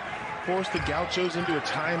 Force the Gauchos into a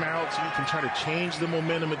timeout so you can try to change the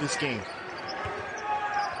momentum of this game.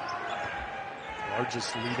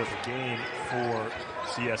 Largest lead of the game for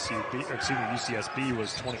UCSB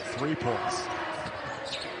was 23 points.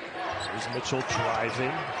 There's Mitchell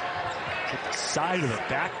driving to the side of the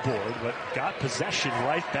backboard, but got possession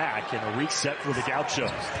right back, and a reset for the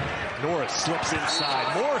Gauchos. Norris slips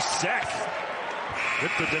inside. Moore-Sek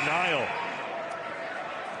with the denial.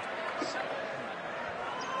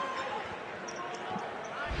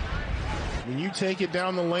 When you take it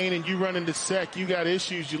down the lane and you run into Sek, you got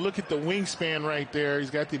issues. You look at the wingspan right there. He's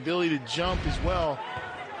got the ability to jump as well.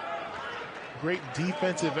 Great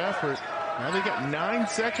defensive effort. Now they got 9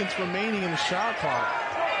 seconds remaining in the shot clock.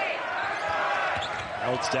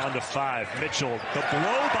 Now it's down to 5. Mitchell, the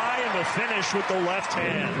blow by and the finish with the left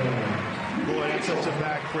hand. Boy, that's such a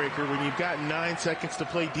backbreaker. When you've got 9 seconds to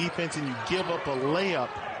play defense and you give up a layup,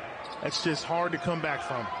 that's just hard to come back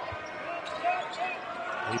from.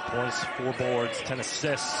 8 points, 4 boards, 10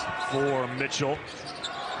 assists for Mitchell.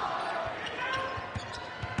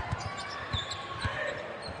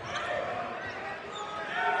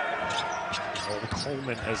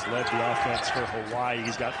 Coleman has led the offense for Hawaii.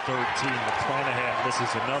 He's got 13. McClanahan, this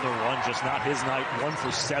is another one, just not his night. 1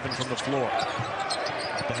 for 7 from the floor.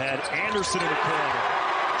 Up ahead, Anderson in the corner.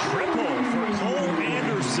 Triple for Cole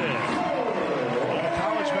Anderson. Well,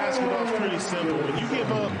 college basketball is pretty simple. When you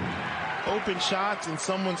give up open shots in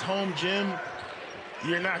someone's home gym,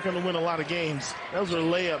 you're not going to win a lot of games. Those are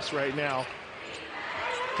layups right now.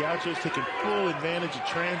 Gauchos taking full advantage of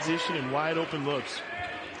transition and wide open looks.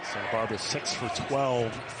 Santa Barbara 6 for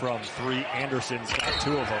 12 from 3. Anderson's got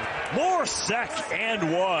 2 of them. Moore-Sek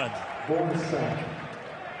and 1.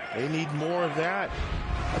 They need more of that.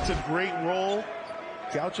 That's a great roll.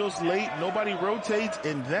 Gauchos late, nobody rotates,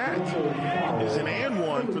 and that is an and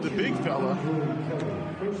 1 for the big fella.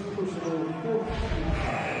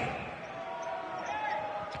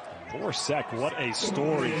 Poor Sek, what a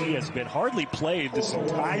story. He has been hardly played this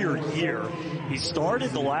entire year. He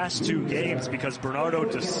started the last 2 games because Bernardo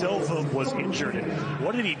da Silva was injured. And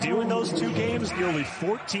what did he do in those 2 games? Nearly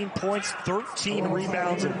 14 points, 13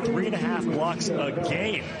 rebounds, and 3.5 blocks a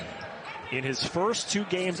game in his first 2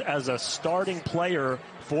 games as a starting player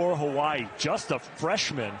for Hawaii. Just a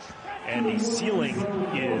freshman, and the ceiling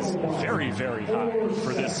is very, very high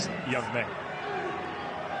for this young man.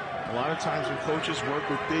 A lot of times when coaches work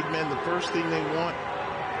with big men, the first thing they want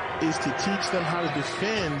is to teach them how to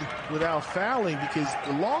defend without fouling, because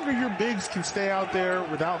the longer your bigs can stay out there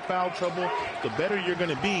without foul trouble, the better you're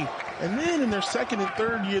going to be. And then in their second and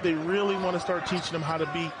third year, they really want to start teaching them how to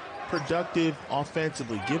be productive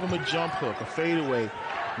offensively. Give them a jump hook, a fadeaway.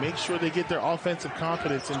 Make sure they get their offensive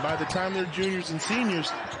confidence. And by the time they're juniors and seniors,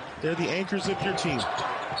 they're the anchors of your team.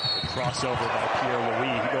 Crossover by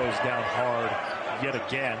Pierre-Louis. He goes down hard yet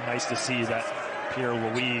again. Nice to see that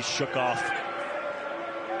Pierre-Louis shook off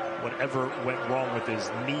whatever went wrong with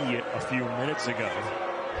his knee a few minutes ago.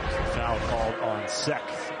 Foul called on Sek.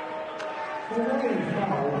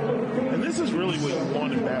 And this is really what you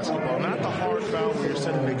want in basketball. Not the hard foul where you're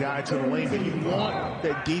sending the guy to the lane, but you want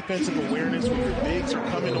that defensive awareness where your bigs are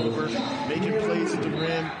coming over, making plays at the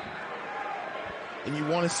rim. And you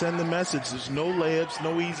want to send the message. There's no layups,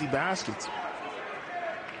 no easy baskets.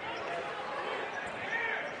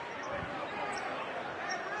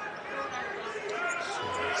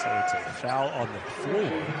 So it's a foul on the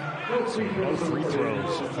floor. So no free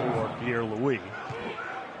throws for Pierre-Louis.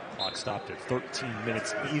 Clock stopped at 13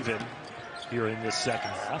 minutes even here in this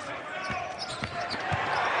second half.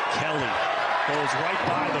 Kelly goes right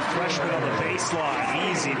by the freshman on the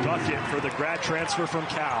baseline. Easy bucket for the grad transfer from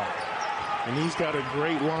Cal. And he's got a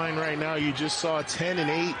great line right now. You just saw 10 and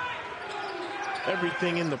 8.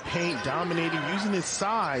 Everything in the paint, dominating, using his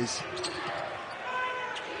size.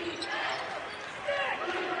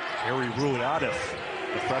 Harry Ruiadif,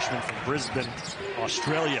 the freshman from Brisbane,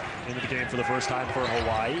 Australia, into the game for the first time for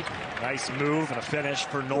Hawaii. Nice move and a finish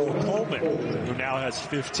for Noel Coleman, who now has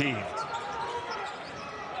 15.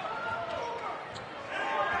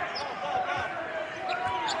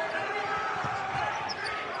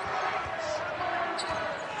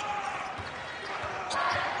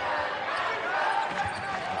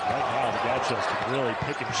 Right now, the Gauchos can really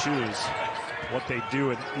pick and choose what they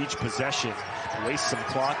do in each possession. Waste some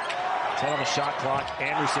clock. 10 on the shot clock.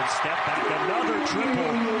 Anderson step back. Another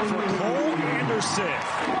triple for Cole Anderson.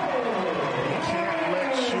 You can't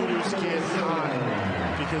let shooters get hot,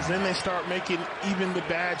 because then they start making even the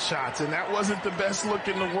bad shots. And that wasn't the best look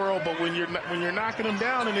in the world. But when you're knocking them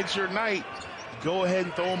down and it's your night, go ahead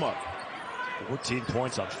and throw them up. 14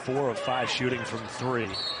 points on 4 of 5 shooting from 3.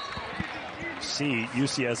 See,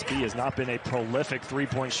 UCSB has not been a prolific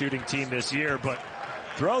three-point shooting team this year, but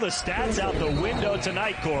throw the stats out the window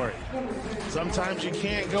tonight, Corey. Sometimes you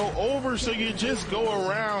can't go over, so you just go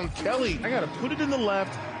around. Kelly, I got to put it in the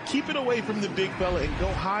left, keep it away from the big fella, and go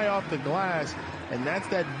high off the glass. And that's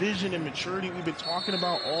that vision and maturity we've been talking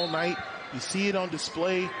about all night. You see it on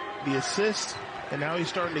display, the assist, and now he's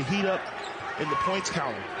starting to heat up in the points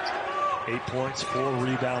column. 8 points, 4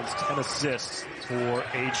 rebounds, 10 assists for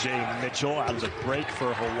A.J. Mitchell. Out of the break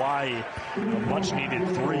for Hawaii, a much-needed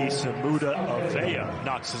 3. Samuda Avea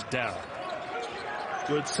knocks it down.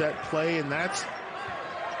 Good set play, and that's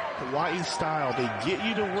Hawaii style. They get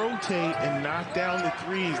you to rotate and knock down the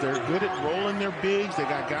threes. They're good at rolling their bigs. They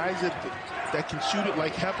got guys that can shoot it,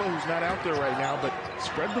 like Hepa, who's not out there right now, but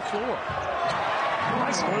spread the floor.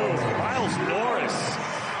 Nice move. Miles Norris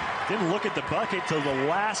didn't look at the bucket till the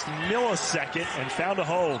last millisecond and found a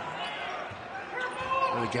hole.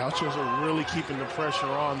 Well, the Gauchos are really keeping the pressure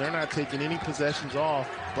on. They're not taking any possessions off.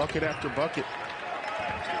 Bucket after bucket.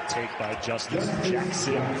 Take by Justice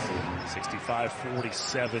Jackson.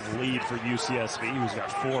 65-47 lead for UCSB, who's got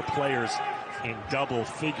 4 players in double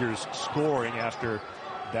figures scoring after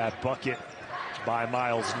that bucket by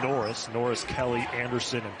Miles Norris. Norris, Kelly,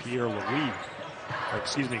 Anderson, and Pierre-Louis. And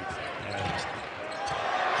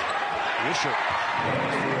Wisher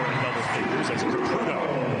in double figures as Caputo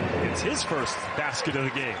gets his first basket of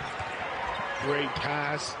the game. Great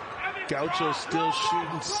pass. Gauchos still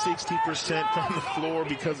shooting 60% from the floor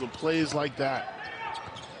because of plays like that.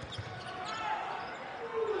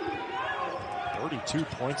 32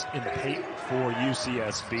 points in the paint for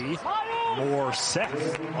UCSB. More Sek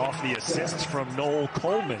off the assists from Noel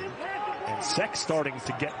Coleman. And Sek starting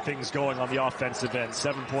to get things going on the offensive end.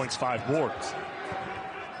 7 points, 5 boards.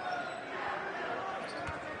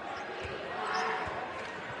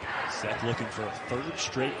 Sek looking for a 3rd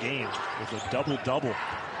straight game with a double-double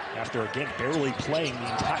after, again, barely playing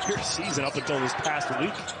the entire season up until this past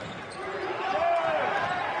week.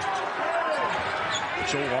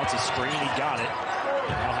 Mitchell wants a screen. He got it.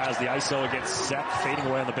 Now has the ISO against Seth, fading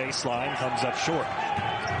away on the baseline. Comes up short.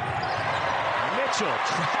 Mitchell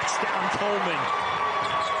tracks down Coleman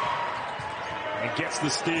and gets the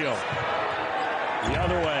steal. The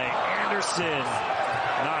other way, Anderson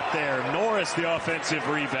not there. Norris the offensive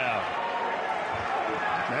rebound.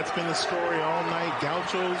 That's been the story all night.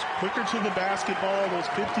 Gauchos quicker to the basketball. Those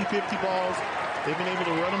 50-50 balls, they've been able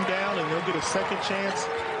to run them down, and they'll get a second chance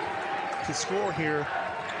to score here.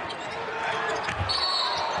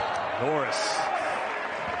 Norris.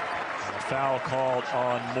 And a foul called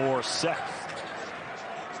on Moore-Sek.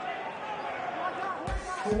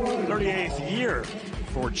 38th year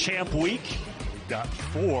for Champ Week. We've got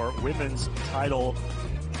 4 women's title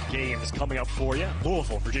games coming up for you.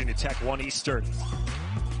 Louisville, Virginia Tech, 1 Eastern.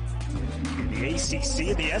 In the ACC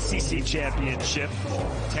and the SEC championship,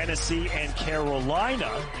 Tennessee and Carolina.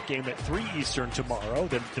 A game at 3 Eastern tomorrow.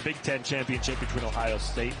 Then the Big Ten championship between Ohio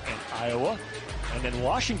State and Iowa. And then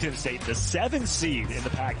Washington State, the 7th seed in the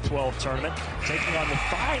Pac-12 tournament, taking on the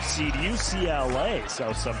 5 seed UCLA.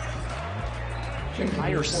 So some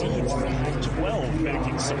higher seeds in the Pac-12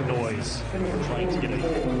 making some noise, trying to get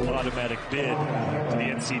an automatic bid to the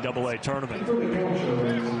NCAA tournament.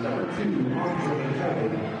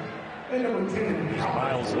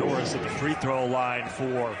 Miles Norris at the free throw line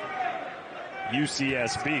for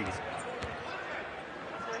UCSB.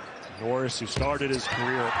 Norris, who started his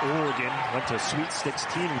career at Oregon, went to Sweet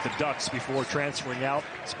 16 with the Ducks before transferring out,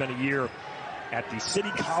 spent a year at the City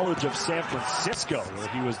College of San Francisco, where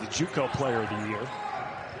he was the JUCO Player of the Year,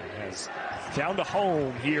 and has found a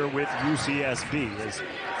home here with UCSB as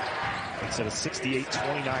it's at a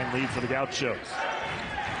 68-29 lead for the Gauchos.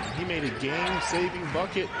 He made a game-saving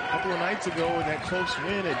bucket a couple of nights ago in that close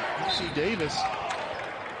win at UC Davis.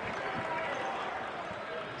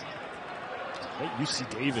 That UC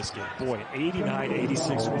Davis game, boy, an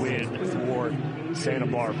 89-86 win for Santa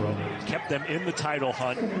Barbara. Kept them in the title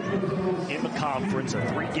hunt in the conference, a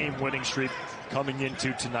 3-game winning streak coming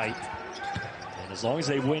into tonight. And as long as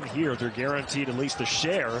they win here, they're guaranteed at least a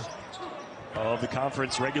share of the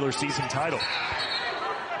conference regular season title.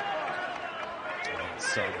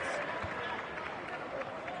 So,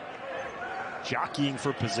 jockeying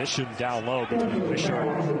for position down low between Wishart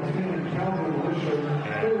and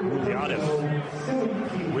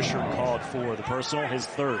Rulianev. Wishart called for the personal, his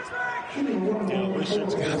 3rd. Yeah,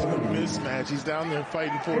 Wishart's got a mismatch. He's down there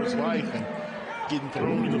fighting for his life and getting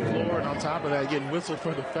thrown to the floor, and on top of that, getting whistled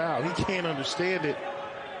for the foul. He can't understand it.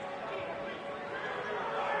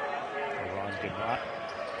 Ron Gannott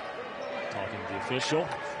talking to the official.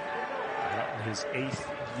 In his 8th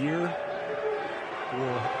year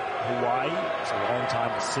for Hawaii. He's a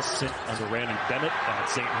longtime assistant under Randy Bennett at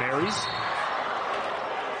St. Mary's.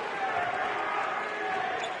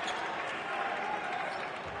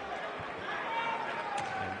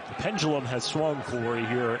 And the pendulum has swung, Corey,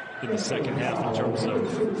 here in the second half in terms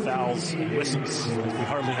of fouls and whistles. We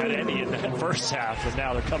hardly had any in that first half, and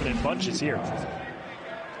now they're coming in bunches here.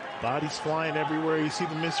 Bodies flying everywhere. You see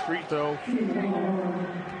the missed free throw.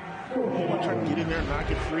 Oh, trying to get in there and knock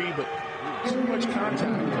it free, but too much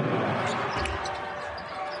contact.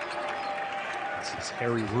 This is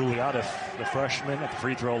Harry Rulianev, the freshman, at the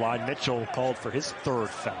free throw line. Mitchell called for his 3rd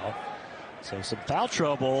foul. So some foul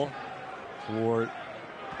trouble for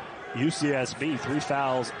UCSB. 3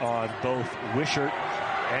 fouls on both Wishart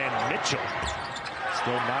and Mitchell.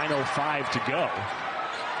 Still 9:05 to go.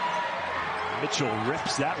 Mitchell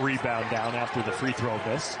rips that rebound down after the free throw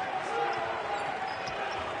miss.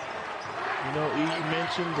 You know, you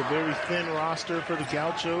mentioned the very thin roster for the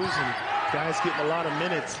Gauchos and guys getting a lot of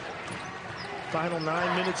minutes. Final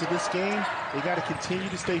 9 minutes of this game, they got to continue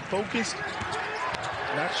to stay focused,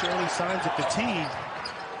 not show any signs of fatigue.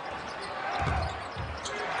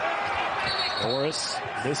 Norris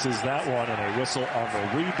misses that one, and a whistle on the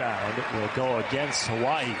rebound will go against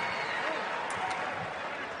Hawaii.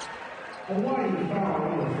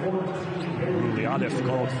 Rulianev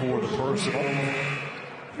called for the personal.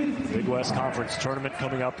 Big West Conference tournament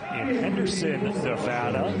coming up in Henderson,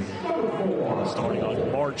 Nevada, starting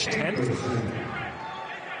on March 10th.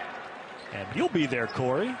 And you'll be there,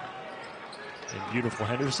 Corey, in beautiful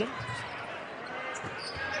Henderson.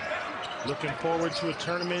 Looking forward to a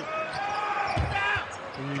tournament,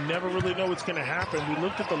 and you never really know what's going to happen. We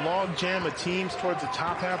looked at the log jam of teams towards the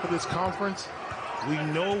top half of this conference. We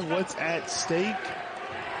know what's at stake.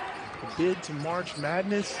 The bid to March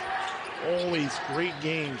Madness. Always great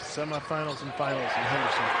games, semifinals and finals in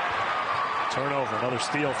Henderson. Turnover, another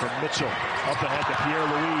steal from Mitchell. Up ahead to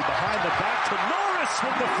Pierre-Louis, behind the back to Norris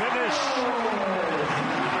with the finish.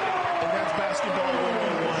 And that's basketball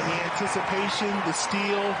 1-on-1. The anticipation, the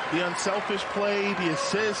steal, the unselfish play, the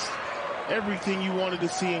assist, everything you wanted to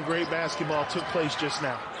see in great basketball took place just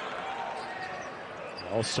now.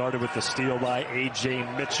 It all started with the steal by A.J.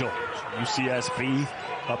 Mitchell. UCSB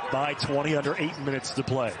up by 20 under 8 minutes to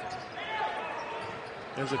play.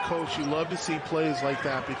 As a coach, you love to see plays like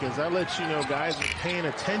that because that lets you know guys are paying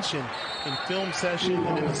attention in film session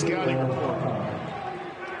and in the scouting report.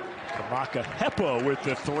 Kamaka Hepo with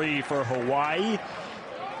the three for Hawaii.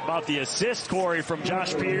 About the assist, Corey, from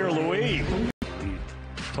Josh Pierre-Louis. We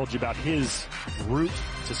told you about his route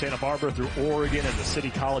to Santa Barbara through Oregon and the City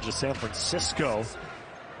College of San Francisco.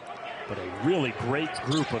 But a really great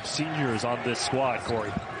group of seniors on this squad,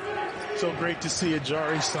 Corey. So great to see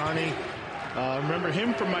Ajari Sani. Remember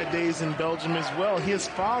him from my days in Belgium as well. His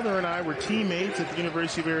father and I were teammates at the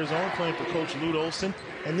University of Arizona playing for Coach Lute Olson.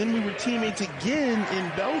 And then we were teammates again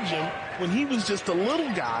in Belgium when he was just a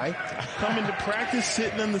little guy coming to practice,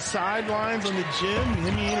 sitting on the sidelines on the gym.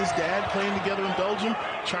 Him and his dad playing together in Belgium,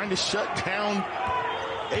 trying to shut down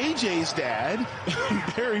AJ's dad,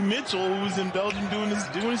 Barry Mitchell, who was in Belgium doing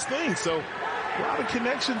his thing. So a lot of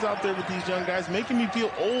connections out there with these young guys, making me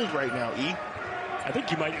feel old right now, E. I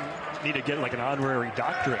think you might need to get like an honorary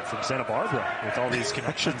doctorate from Santa Barbara with all these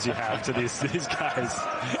connections you have to these guys.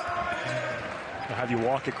 I'll have you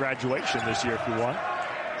walk at graduation this year if you want.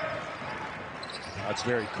 That's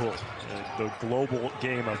very cool. The global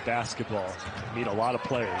game of basketball. Meet a lot of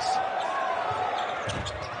players.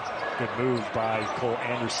 Good move by Cole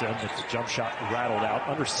Anderson with the jump shot rattled out.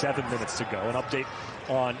 Under 7 minutes to go. An update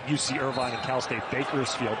on UC Irvine and Cal State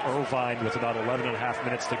Bakersfield. Irvine with about 11.5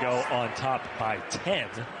 minutes to go on top by 10.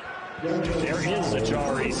 There is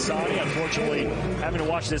Ajari Sani. Unfortunately, having to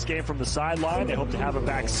watch this game from the sideline. They hope to have him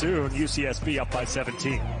back soon. UCSB up by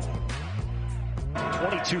 17.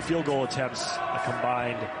 22 field goal attempts, a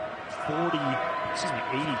combined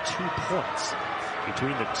 82 points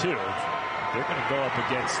between the two. They're going to go up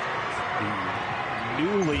against the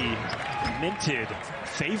newly minted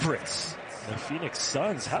favorites, the Phoenix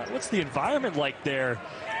Suns. What's the environment like there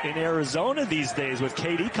in Arizona these days with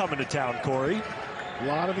KD coming to town, Corey? A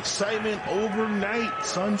lot of excitement overnight.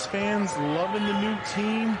 Suns fans loving the new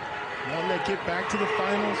team. Wanting to get back to the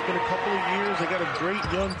finals. Been a couple of years. They got a great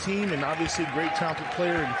young team and obviously a great talented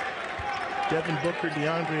player in Devin Booker,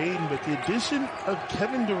 DeAndre Ayton. But the addition of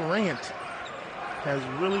Kevin Durant has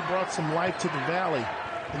really brought some life to the Valley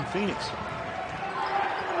in Phoenix.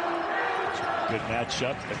 Good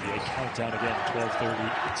matchup. NBA countdown again,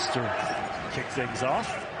 12:30 Eastern. Kick things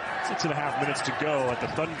off. 6.5 minutes to go at the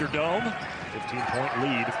Thunderdome. 15-point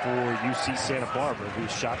lead for UC Santa Barbara, who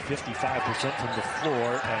shot 55% from the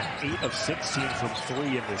floor and 8 of 16 from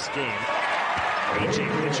 3 in this game. A.J.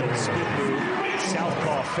 Mitchell, spin move,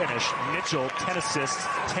 southpaw finish. Mitchell, 10 assists,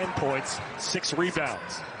 10 points, 6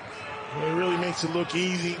 rebounds. Well, it really makes it look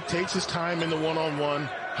easy. Takes his time in the one-on-one,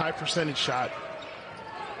 high percentage shot.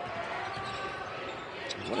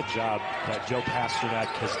 What a job that Joe Pasternak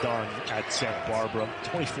has done at Santa Barbara.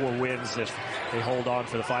 24 wins if they hold on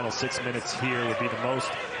for the final 6 minutes here would be the most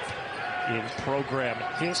in program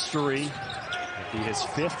history. It'd be his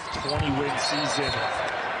 5th 20-win season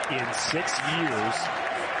in 6 years.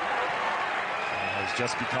 And has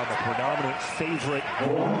just become a predominant favorite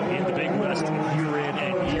in the Big West year in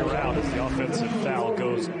and year out as the offensive foul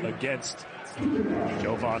goes against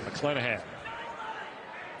Jovan McClanahan.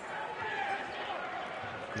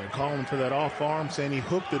 They're calling for that off arm, saying he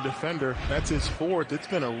hooked the defender. That's his 4th. It's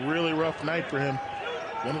been a really rough night for him.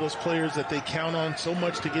 One of those players that they count on so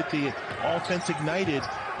much to get the offense ignited.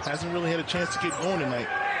 Hasn't really had a chance to get going tonight.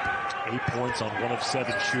 8 points on 1 of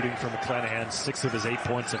 7 shooting from McClanahan. 6 of his 8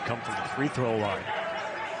 points have come from the free throw line.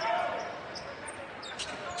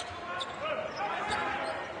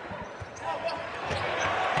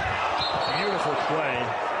 Beautiful play.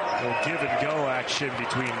 A little give and go action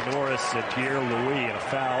between Norris and Pierre-Louis, and a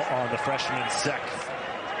foul on the freshman Sec.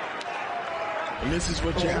 And this is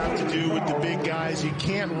what you have to do with the big guys. You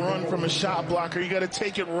can't run from a shot blocker. You got to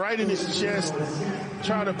take it right in his chest.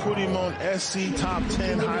 Try to put him on SC top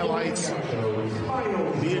 10 highlights.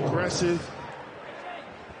 Be aggressive.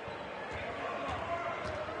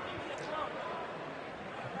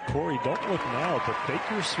 Corey, don't look now, but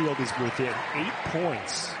Bakersfield is within 8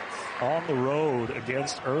 points on the road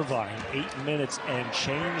against Irvine. 8 minutes and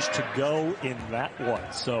change to go in that one.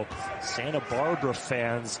 So Santa Barbara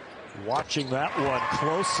fans watching that one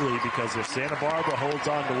closely, because if Santa Barbara holds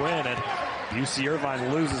on to win and UC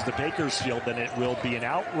Irvine loses to Bakersfield, then it will be an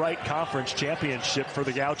outright conference championship for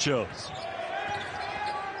the Gauchos.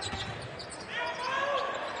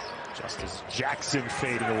 Justice Jackson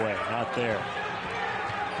fading away, not there.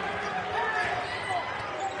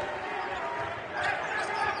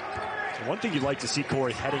 One thing you'd like to see,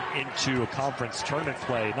 Corey, heading into a conference tournament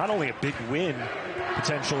play, not only a big win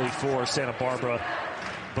potentially for Santa Barbara,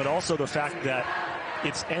 but also the fact that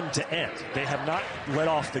it's end-to-end. They have not let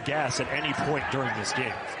off the gas at any point during this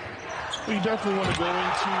game. We definitely want to go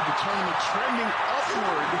into the tournament trending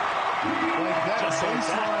upward like that. Just like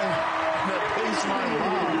that baseline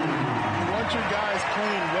lob. You want your guys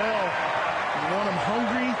playing well. You want them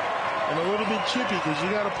hungry and a little bit chippy because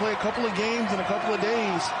you got to play a couple of games in a couple of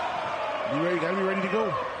days. You got to be ready to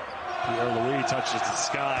go. Pierre Louis touches the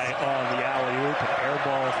sky on the alley-oop. An air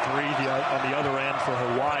ball three on the other end for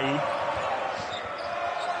Hawaii.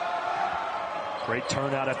 Great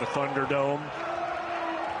turnout at the Thunderdome.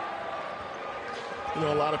 You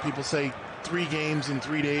know, a lot of people say 3 games in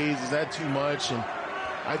 3 days, is that too much? And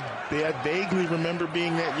I vaguely remember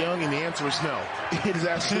being that young, and the answer is no. It is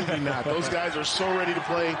absolutely not. Those guys are so ready to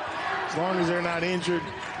play. As long as they're not injured,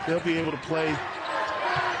 they'll be able to play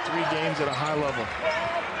 3 games at a high level.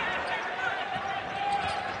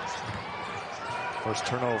 First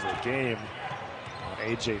turnover game on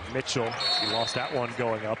A.J. Mitchell. He lost that one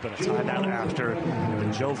going up in a timeout after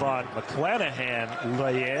Jovan McClanahan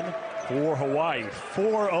lay in for Hawaii.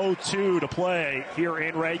 4:02 to play here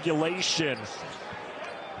in regulation.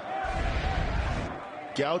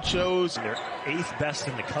 Gauchos, they're 8th best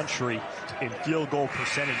in the country in field goal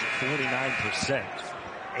percentage at 49%.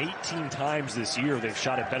 18 times this year they've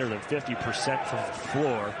shot it better than 50% from the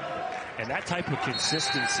floor. And that type of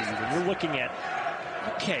consistency, when you're looking at,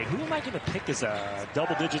 okay, who am I going to pick as a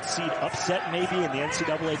double-digit seed upset maybe in the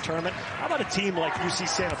NCAA tournament? How about a team like UC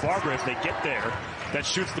Santa Barbara, if they get there, that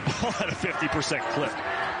shoots the ball at a 50% clip?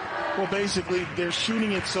 Well, basically, they're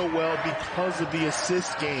shooting it so well because of the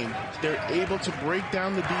assist game. They're able to break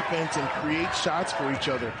down the defense and create shots for each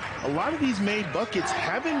other. A lot of these made buckets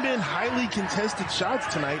haven't been highly contested shots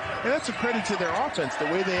tonight, and that's a credit to their offense, the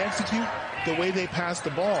way they execute, the way they pass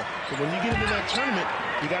the ball. But when you get into that tournament,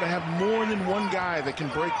 you got to have more than one guy that can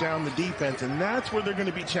break down the defense, and that's where they're going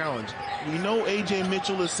to be challenged. We know A.J.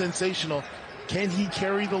 Mitchell is sensational. Can he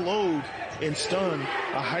carry the load and stun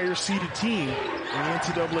a higher-seeded team in the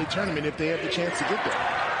NCAA tournament if they have the chance to get there?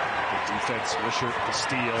 The defense, Richard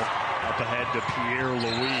Castile up ahead to Pierre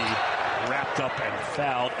Louis, wrapped up and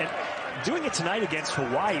fouled. And doing it tonight against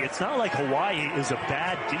Hawaii, it's not like Hawaii is a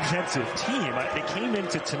bad defensive team. They came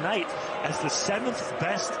into tonight as the 7th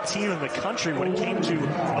best team in the country when it came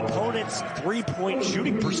to opponents' three-point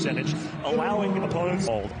shooting percentage, allowing opponents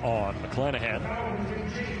on McClanahan.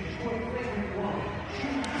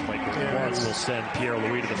 One will send Pierre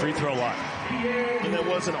Louis to the free throw line. And it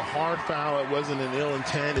wasn't a hard foul. It wasn't an ill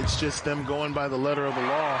intent. It's just them going by the letter of the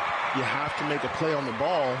law. You have to make a play on the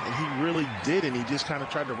ball, and he really did, and he just kind of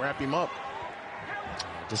tried to wrap him up.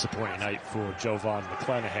 Disappointing night for Jovan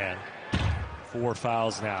McClanahan. 4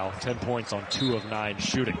 fouls now, 10 points on 2 of 9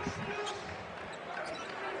 shooting.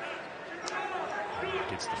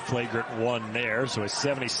 Gets the flagrant one there, so a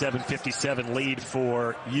 77-57 lead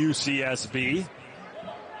for UCSB.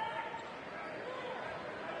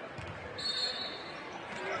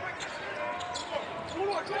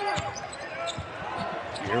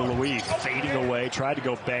 Pierre Louis fading away, tried to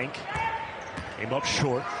go bank, came up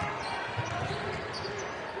short.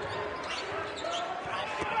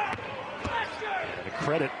 And a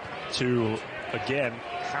credit to, again,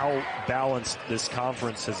 how balanced this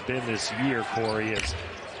conference has been this year, Corey, as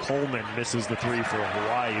Coleman misses the 3 for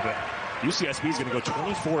Hawaii, but UCSB is going to go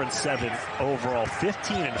 24-7 overall,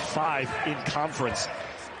 15-5 in conference.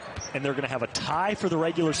 And they're going to have a tie for the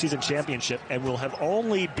regular season championship and will have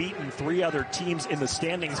only beaten 3 other teams in the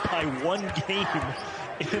standings by 1 game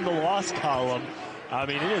in the loss column. I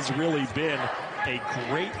mean, it has really been a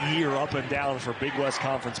great year up and down for Big West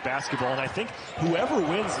Conference basketball. And I think whoever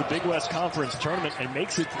wins the Big West Conference tournament and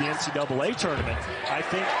makes it to the NCAA tournament, I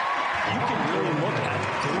think you can really look at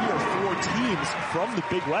 3 or 4 teams from the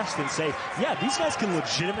Big West and say, yeah, these guys can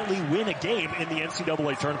legitimately win a game in the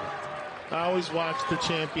NCAA tournament. I always watch the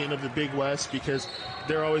champion of the Big West because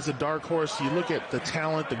they're always a dark horse. You look at the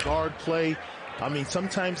talent, the guard play. I mean,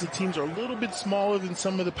 sometimes the teams are a little bit smaller than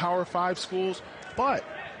some of the Power 5 schools, but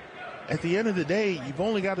at the end of the day, you've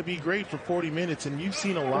only got to be great for 40 minutes, and you've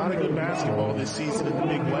seen a lot of good basketball this season in the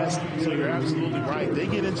Big West, so you're absolutely right. They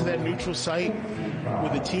get into that neutral site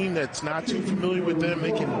with a team that's not too familiar with them,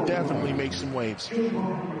 they can definitely make some waves.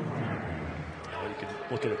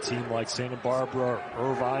 Look at a team like Santa Barbara,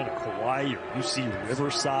 or Irvine, or Kauai, or UC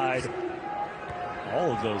Riverside.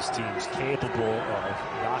 All of those teams capable of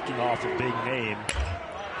knocking off a big name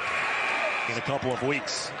in a couple of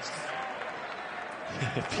weeks.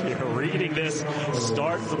 If you're reading this,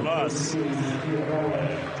 start the bus.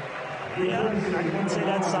 Yeah, I can say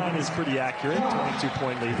that sign is pretty accurate.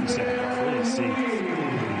 22-point lead for Santa Barbara. You see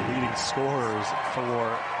leading scorers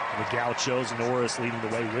for the Gauchos. Norris leading the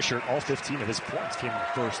way. Wishart, all 15 of his points came in the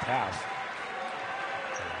first half.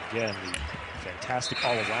 And again, the fantastic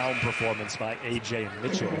all-around performance by A.J. and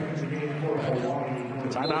Mitchell.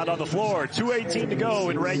 Timeout on the floor. 2:18 to go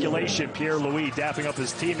in regulation. Pierre-Louis dapping up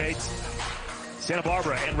his teammates. Santa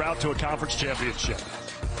Barbara en route to a conference championship.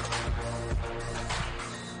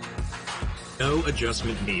 No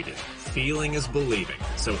adjustment needed. Feeling is believing.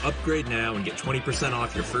 So upgrade now and get 20%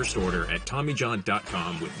 off your first order at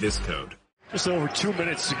TommyJohn.com with this code. Just over 2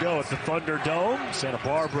 minutes to go at the Thunderdome. Santa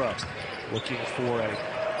Barbara looking for a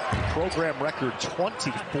program record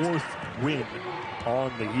 24th win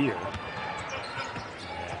on the year.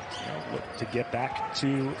 And look to get back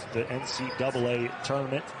to the NCAA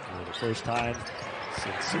tournament for the first time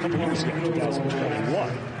since a couple years ago,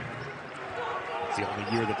 2021. It's the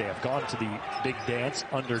only year that they have gone to the big dance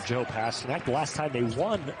under Joe Pasternak. The last time they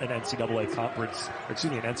won an NCAA an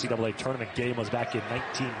NCAA tournament game was back in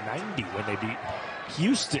 1990 when they beat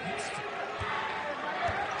Houston.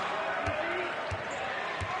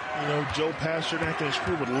 You know, Joe Pasternak and his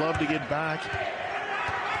crew would love to get back.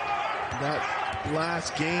 That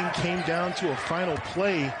last game came down to a final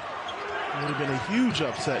play. It would have been a huge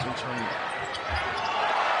upset in the tournament.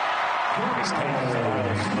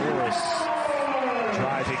 Norris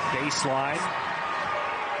driving baseline.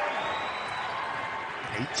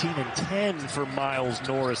 18-10 for Miles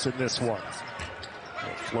Norris in this one.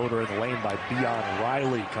 A floater in the lane by Beon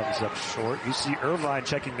Riley comes up short. UC Irvine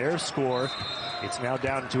checking their score. It's now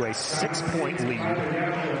down to a 6-point lead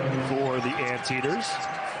for the Anteaters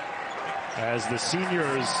as the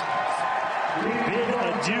seniors bid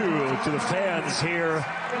adieu to the fans here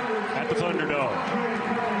at the Thunderdome.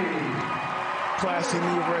 Classy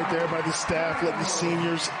move right there by the staff. Let the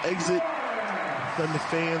seniors exit. Letting the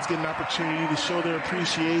fans get an opportunity to show their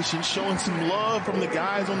appreciation, showing some love from the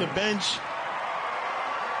guys on the bench.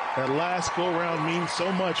 That last go-around means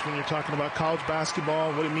so much when you're talking about college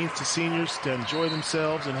basketball, what it means to seniors to enjoy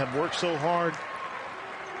themselves and have worked so hard.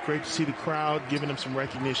 Great to see the crowd giving them some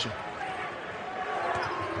recognition.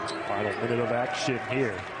 Final minute of action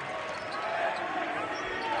here.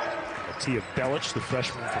 Matija Belic, the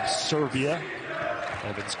freshman from Serbia.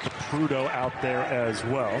 Evans Caprudo out there as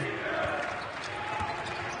well.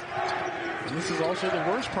 And this is also the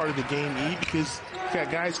worst part of the game, E, because you got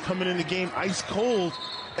guys coming in the game ice cold,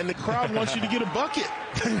 and the crowd wants you to get a bucket.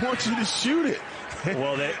 They want you to shoot it.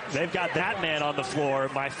 Well, they've got that man on the floor.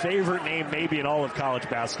 My favorite name maybe in all of college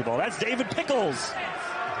basketball. That's David Pickles.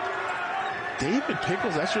 David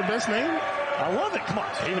Pickles, that's your best name? I love it. Come on,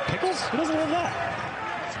 David Pickles. Who doesn't love that?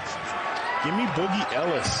 Give me Boogie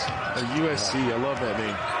Ellis of USC. I love that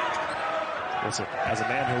name. Listen, as a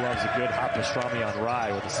man who loves a good hot pastrami on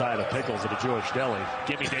rye with a side of pickles at a Jewish deli,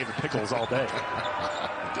 give me David Pickles all day.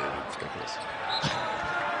 David Pickles.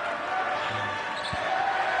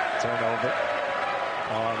 Turnover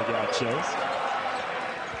on the Gauchos.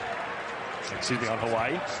 Excuse me, on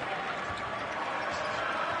Hawaii.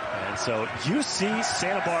 And so UC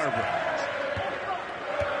Santa Barbara,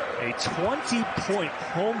 a 20-point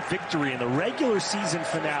home victory in the regular season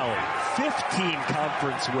finale, 15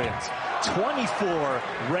 conference wins, 24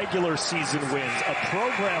 regular season wins, a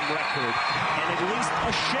program record, and at least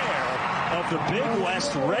a share of the Big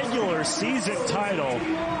West regular season title.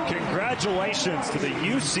 Congratulations to the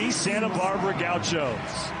UC Santa Barbara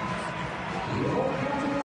Gauchos.